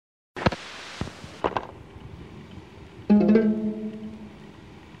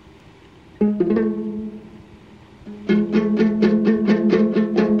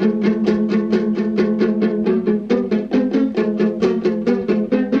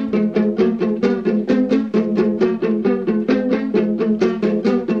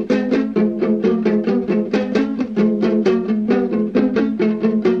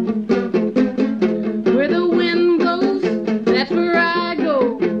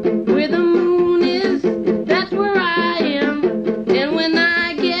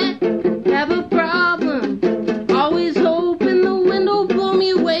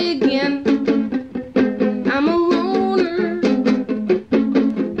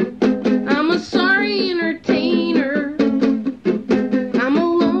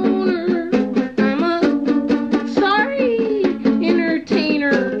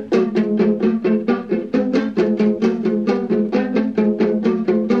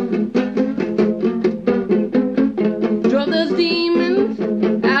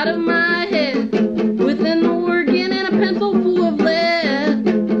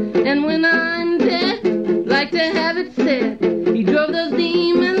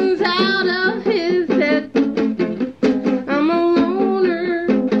 demons out of his head. I'm a loner.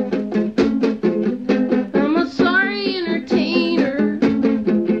 I'm a sorry entertainer.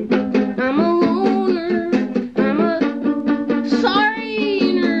 I'm a loner. I'm a sorry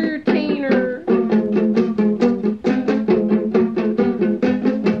entertainer.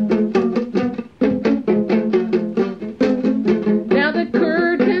 Now the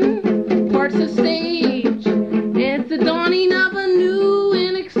curtain parts the stage. It's the dawning of a new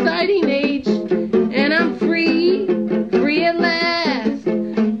and exciting age. And I'm free, free at last,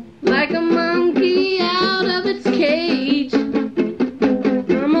 like a monkey out of its cage.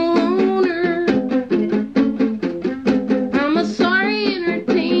 I'm a loner. I'm a sorry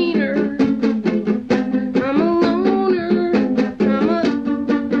entertainer. I'm a loner. I'm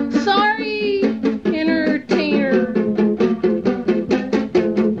a sorry entertainer.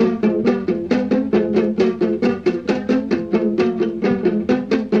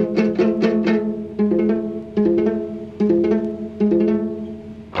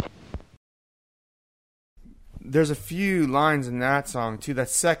 There's a few lines in that song too. That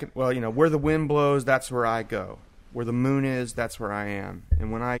second, well, where the wind blows, that's where I go. Where the moon is, that's where I am.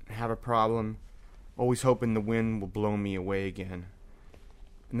 And when I have a problem, always hoping the wind will blow me away again.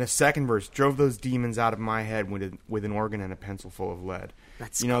 And the second verse, drove those demons out of my head with an organ and a pencil full of lead.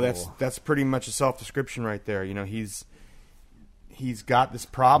 That's cool. That's pretty much a self-description right there. He's got this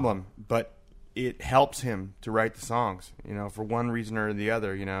problem, but it helps him to write the songs. For one reason or the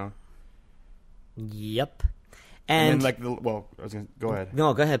other. Yep. And then, I was gonna go ahead.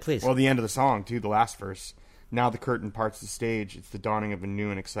 No, go ahead, please. Well, the end of the song too, the last verse. Now the curtain parts the stage. It's the dawning of a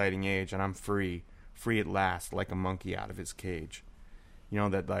new and exciting age, and I'm free, free at last, like a monkey out of his cage.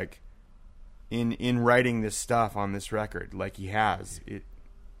 That like, in writing this stuff on this record, like he has, it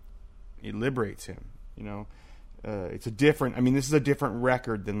liberates him. It's a different. I mean, this is a different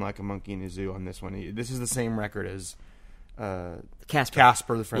record than like a Monkey in a Zoo on this one. This is the same record as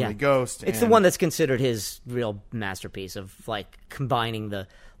Casper the Friendly Ghost. It's the one that's considered his real masterpiece of like combining the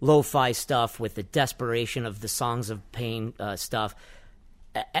lo-fi stuff with the desperation of the Songs of Pain stuff,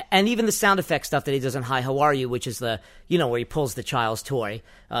 and even the sound effect stuff that he does in Hi, How Are You, which is the where he pulls the child's toy,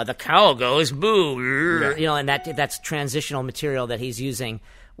 the cow goes boo, and that's transitional material that he's using,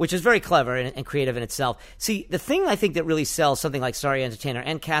 which is very clever and creative in itself. See, the thing I think that really sells something like Sorry Entertainer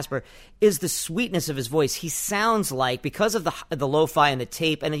and Casper is the sweetness of his voice. He sounds like, because of the lo-fi and the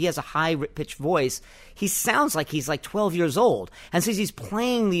tape, and he has a high-pitched voice, he sounds like he's like 12 years old. And since he's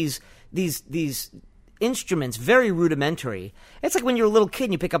playing these instruments, very rudimentary, it's like when you're a little kid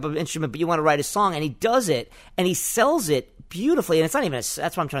and you pick up an instrument but you want to write a song, and he does it, and he sells it beautifully. And it's not even that's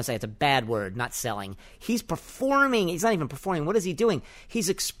what I'm trying to say. It's a bad word, not selling. He's performing. He's not even performing. What is he doing? He's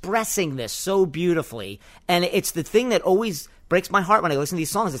expressing this so beautifully. And it's the thing that always breaks my heart when I listen to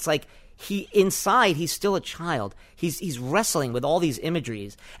these songs. It's like he's still a child. He's wrestling with all these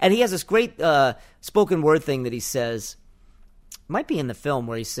imageries. And he has this great spoken word thing that he says, might be in the film,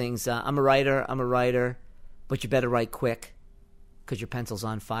 where he sings, I'm a writer, but you better write quick because your pencil's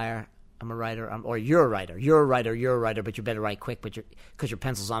on fire. I'm a writer, or you're a writer, but you better write quick because your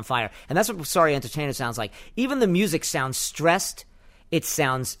pencil's on fire. And that's what Sorry Entertainer sounds like. Even the music sounds stressed. It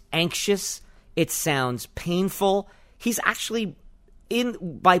sounds anxious. It sounds painful. He's actually,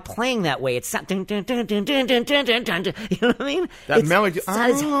 by playing that way, it's you know what I mean? That melody,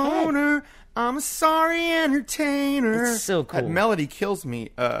 I'm a loner, I'm a sorry entertainer. It's so cool. That melody kills me.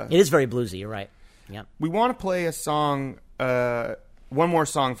 It is very bluesy, you're right. Yep. We want to play a song, one more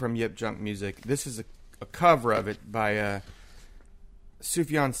song from Yip Junk Music. This is a cover of it by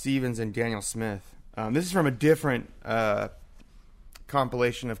Sufjan Stevens and Daniel Smith. This is from a different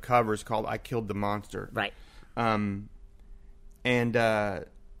compilation of covers called I Killed the Monster. Right. And the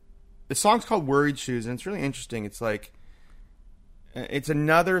song's called Worried Shoes, and it's really interesting. It's like, it's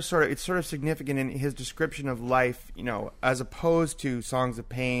another it's sort of significant in his description of life, as opposed to Songs of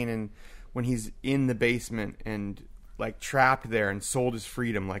Pain and when he's in the basement and like trapped there and sold his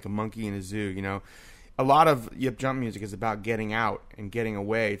freedom like a monkey in a zoo. A lot of Yip Jump music is about getting out and getting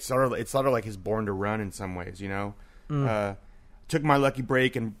away. It's sort of like his Born to Run in some ways. Took my lucky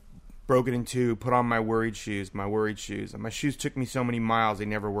break and broke it in two. Put on my worried shoes. And my shoes took me so many miles they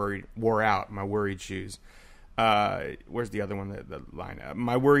never wore out. My worried shoes. Where's the other one? The line.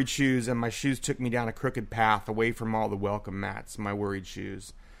 My worried shoes, and my shoes took me down a crooked path away from all the welcome mats. My worried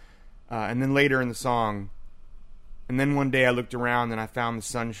shoes. And then later in the song. And then one day I looked around and I found the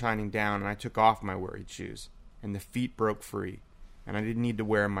sun shining down, and I took off my worried shoes, and the feet broke free, and I didn't need to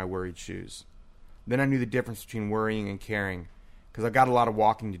wear my worried shoes. Then I knew the difference between worrying and caring, because I've got a lot of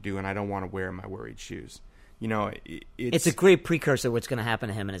walking to do and I don't want to wear my worried shoes. You know, it's a great precursor to what's going to happen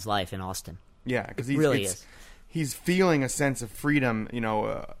to him in his life in Austin. Yeah, because he's feeling a sense of freedom. You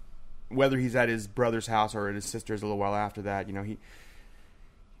know, whether he's at his brother's house or at his sister's a little while after that. You know,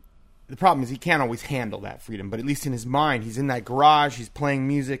 the problem is he can't always handle that freedom, but at least in his mind, he's in that garage, he's playing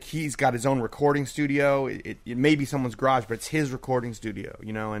music, he's got his own recording studio. It may be someone's garage, but it's his recording studio,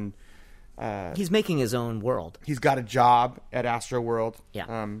 you know, and he's making his own world. He's got a job at Astro World.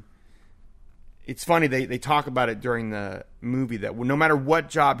 Yeah. It's funny, they talk about it during the movie that no matter what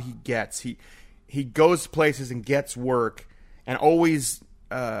job he gets, he goes places and gets work and always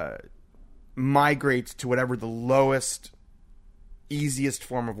migrates to whatever the lowest, easiest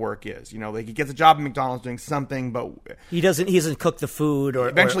form of work is. You know, like he gets a job at McDonald's doing something, but he doesn't cook the food, or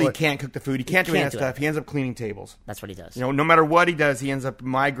eventually he can't cook the food. He can't do any of that stuff. He ends up cleaning tables. That's what he does. You know, no matter what he does, he ends up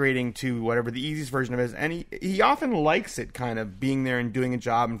migrating to whatever the easiest version of it is, and he often likes it, kind of being there and doing a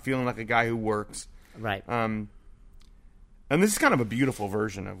job and feeling like a guy who works. Right. And this is kind of a beautiful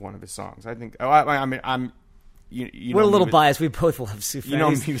version of one of his songs. I think. I'm. You We're a little biased. We both love Sufjan. You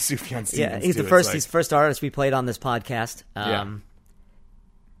know me with Sufjan Stevens. Yeah, he's too. he's the first artist we played on this podcast.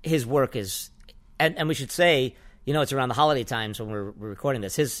 His work is, and we should say, you know, it's around the holiday times when we're recording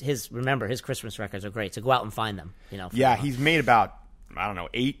this. His Christmas records are great, so go out and find them. You know. He's made about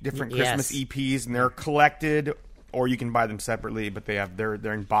 8 different Christmas EPs, and they're collected, or you can buy them separately. But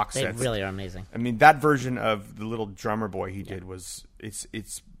they're in box sets. They really are amazing. I mean, that version of the little drummer boy he did was it's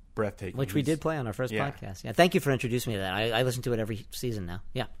breathtaking. Which we did play on our first podcast. Yeah, thank you for introducing me to that. I listen to it every season now.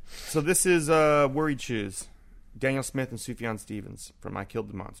 Yeah. So this is Worried Shoes. Daniel Smith and Sufjan Stevens from I Killed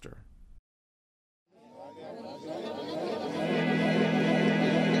the Monster.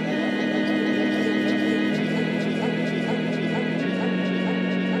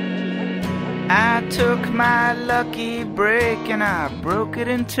 I took my lucky break and I broke it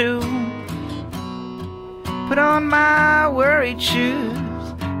in two. Put on my worried shoes,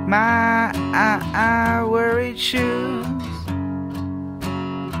 my worried shoes.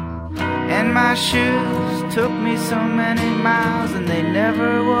 And my shoes took me so many miles and they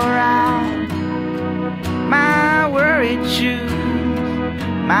never wore out. My worried shoes,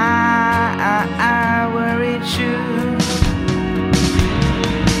 my worried shoes.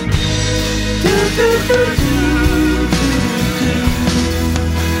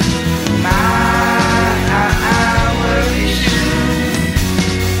 My worried shoes.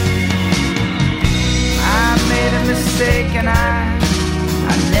 I made a mistake and I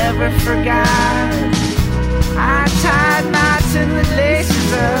never forgot. I tied knots in the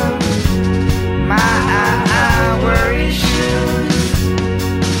laces of my worried shoes.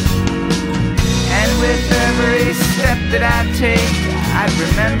 And with every step that I take, I'd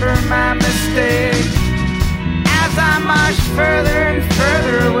remember my mistake as I marched further and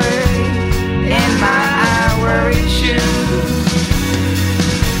further away in my worried shoes.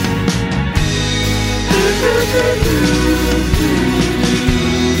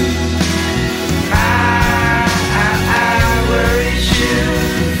 My worried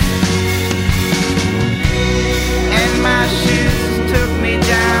shoes. And my shoes took me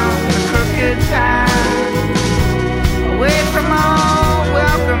down a crooked path, away from all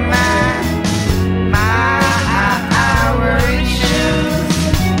welcome man. My worried shoes.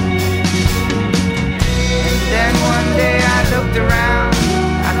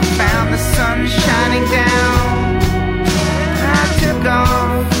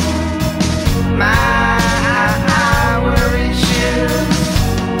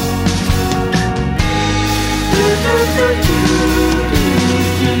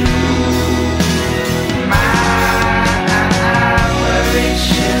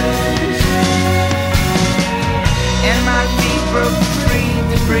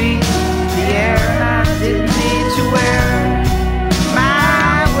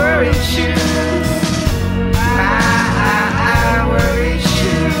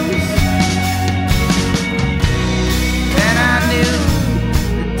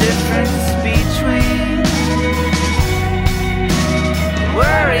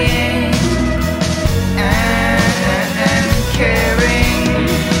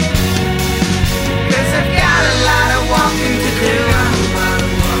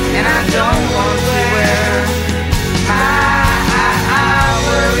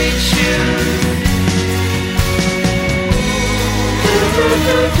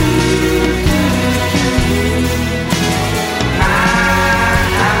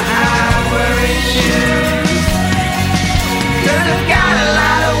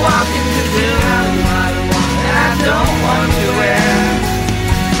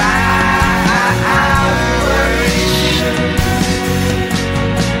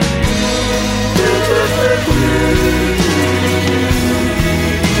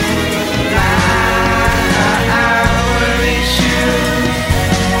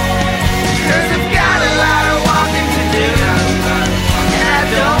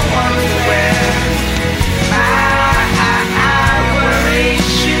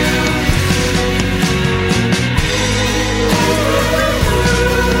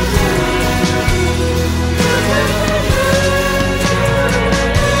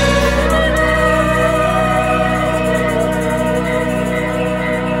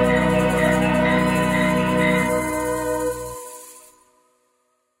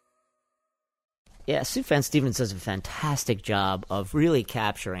 Yeah, Sufjan Stevens does a fantastic job of really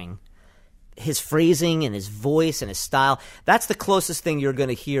capturing his phrasing and his voice and his style. That's the closest thing you're going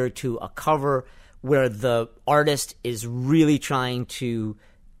to hear to a cover where the artist is really trying to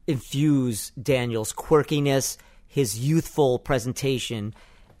infuse Daniel's quirkiness, his youthful presentation,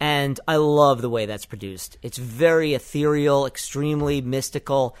 and I love the way that's produced. It's very ethereal, extremely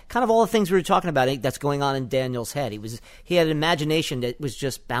mystical, kind of all the things we were talking about that's going on in Daniel's head. He had an imagination that was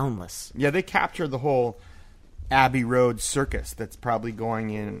just boundless. Yeah, they captured the whole Abbey Road circus that's probably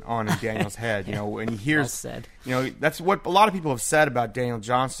going on in Daniel's head. You know, when he hears, Well said. You know, that's what a lot of people have said about Daniel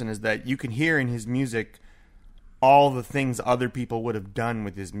Johnston, is that you can hear in his music all the things other people would have done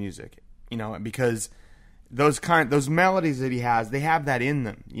with his music. You know, because those melodies that he has, they have that in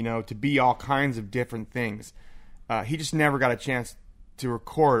them. You know, to be all kinds of different things. He just never got a chance to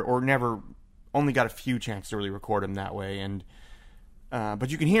record, or only got a few chances to really record him that way. And but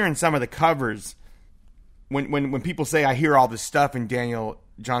you can hear in some of the covers. When people say, I hear all this stuff in Daniel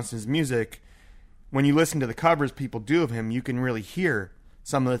Johnston's music, when you listen to the covers people do of him, you can really hear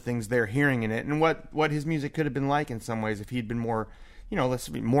some of the things they're hearing in it, and what his music could have been like in some ways if he'd been more,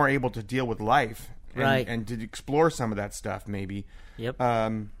 more able to deal with life and to explore some of that stuff maybe. Yep.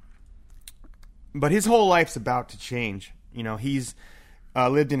 But his whole life's about to change. You know, he's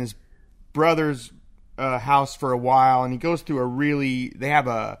lived in his brother's house for a while, and he goes through they have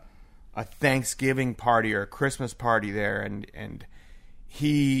a Thanksgiving party or a Christmas party there, and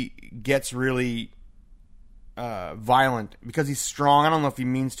he gets really violent because he's strong. I don't know if he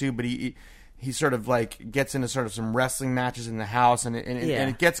means to, but he sort of like gets into sort of some wrestling matches in the house, and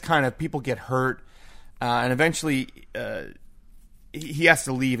it gets kind of, people get hurt, and eventually he has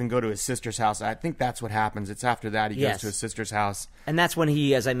to leave and go to his sister's house. I think that's what happens. It's after that he goes to his sister's house, and that's when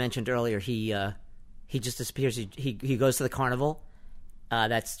he, as I mentioned earlier, he just disappears. He goes to the carnival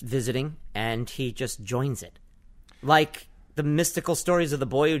that's visiting, and he just joins it, like the mystical stories of the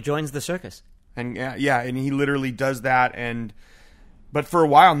boy who joins the circus. And and he literally does that, but for a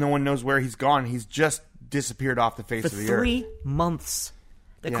while no one knows where he's gone. He's just disappeared off the face of the earth. For 3 months.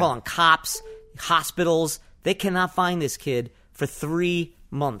 They're calling cops, hospitals. They cannot find this kid for 3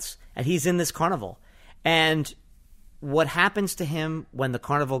 months, and he's in this carnival. And what happens to him when the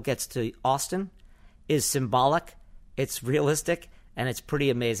carnival gets to Austin is symbolic, it's realistic, and it's pretty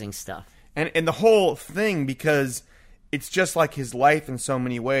amazing stuff. And the whole thing, because it's just like his life in so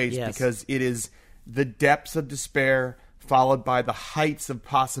many ways, because it is the depths of despair followed by the heights of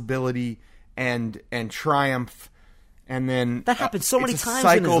possibility and triumph, and then that happens so many times.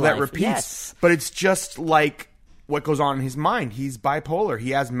 Cycle in his that life. repeats, yes. But it's just like what goes on in his mind. He's bipolar.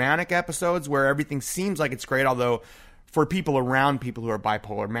 He has manic episodes where everything seems like it's great, although for people around people who are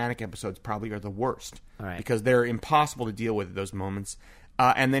bipolar, manic episodes probably are the worst, because they're impossible to deal with at those moments.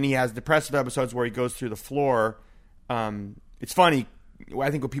 And then he has depressive episodes where he goes through the floor. It's funny.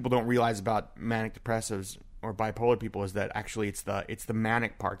 I think what people don't realize about manic depressives or bipolar people is that actually it's the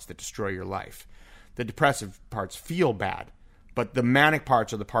manic parts that destroy your life. The depressive parts feel bad, but the manic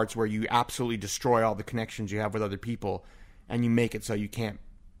parts are the parts where you absolutely destroy all the connections you have with other people, and you make it so you can't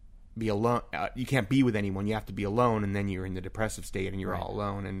be alone. You can't be with anyone. You have to be alone, and then you're in the depressive state, and you're all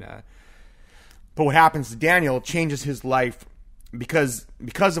alone. And but what happens to Daniel changes his life. Because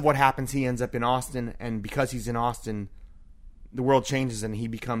of what happens, he ends up in Austin, and because he's in Austin, the world changes and he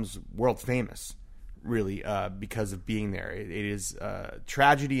becomes world famous, really, because of being there. It is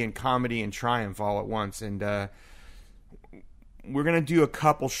tragedy and comedy and triumph all at once. And we're going to do a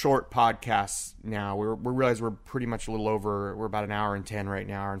couple short podcasts now. We realize we're pretty much a little over. We're about an hour and 10 right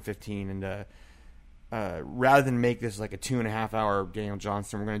now, hour and 15. And rather than make this like a 2.5 hour Daniel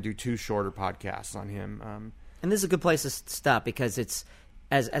Johnston, we're going to do 2 shorter podcasts on him. And this is a good place to stop, because it's,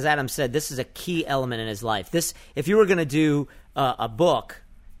 as Adam said, this is a key element in his life. This, if you were going to do a book,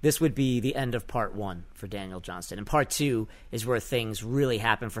 this would be the end of part 1 for Daniel Johnston, and part 2 is where things really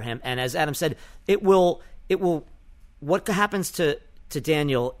happen for him. And as Adam said, it will. What happens to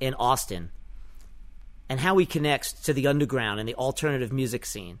Daniel in Austin, and how he connects to the underground and the alternative music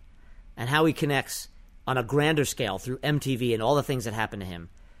scene, and how he connects on a grander scale through MTV and all the things that happen to him,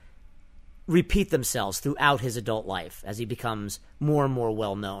 repeat themselves throughout his adult life as he becomes more and more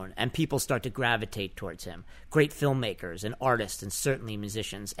well-known, and people start to gravitate towards him. Great filmmakers and artists and certainly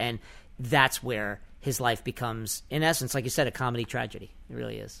musicians. And that's where his life becomes, in essence, like you said, a comedy tragedy. It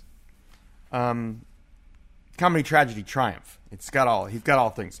really is. Comedy tragedy triumph. He's got all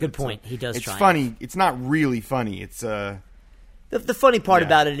things. Good point. He does triumph. It's funny. It's not really funny. It's The funny part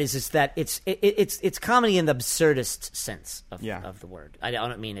about it is that it's comedy in the absurdist sense of the word. I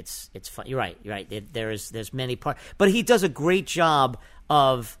don't mean it's fun. You're right. There's many parts, but he does a great job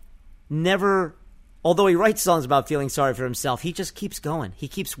of never although he writes songs about feeling sorry for himself, he just keeps going. He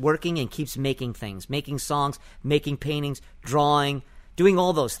keeps working and keeps making things, making songs, making paintings, drawing, doing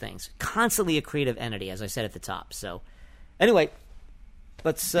all those things. Constantly a creative entity, as I said at the top. So, anyway,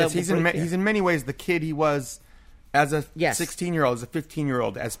 let's. Yes, he's in many ways the kid he was as a Yes. 16-year-old, as a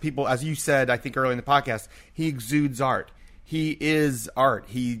 15-year-old, as you said, I think earlier in the podcast, he exudes art. He is art.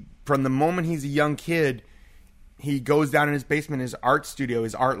 From the moment he's a young kid, he goes down in his basement, his art studio,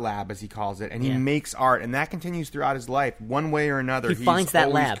 his art lab, as he calls it, and he makes art, and that continues throughout his life, one way or another. He finds that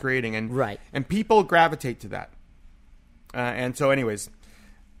always lab. creating, and Right. and people gravitate to that. And so, anyways,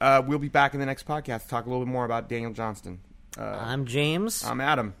 we'll be back in the next podcast to talk a little bit more about Daniel Johnston. I'm James. I'm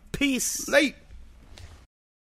Adam. Peace. Late.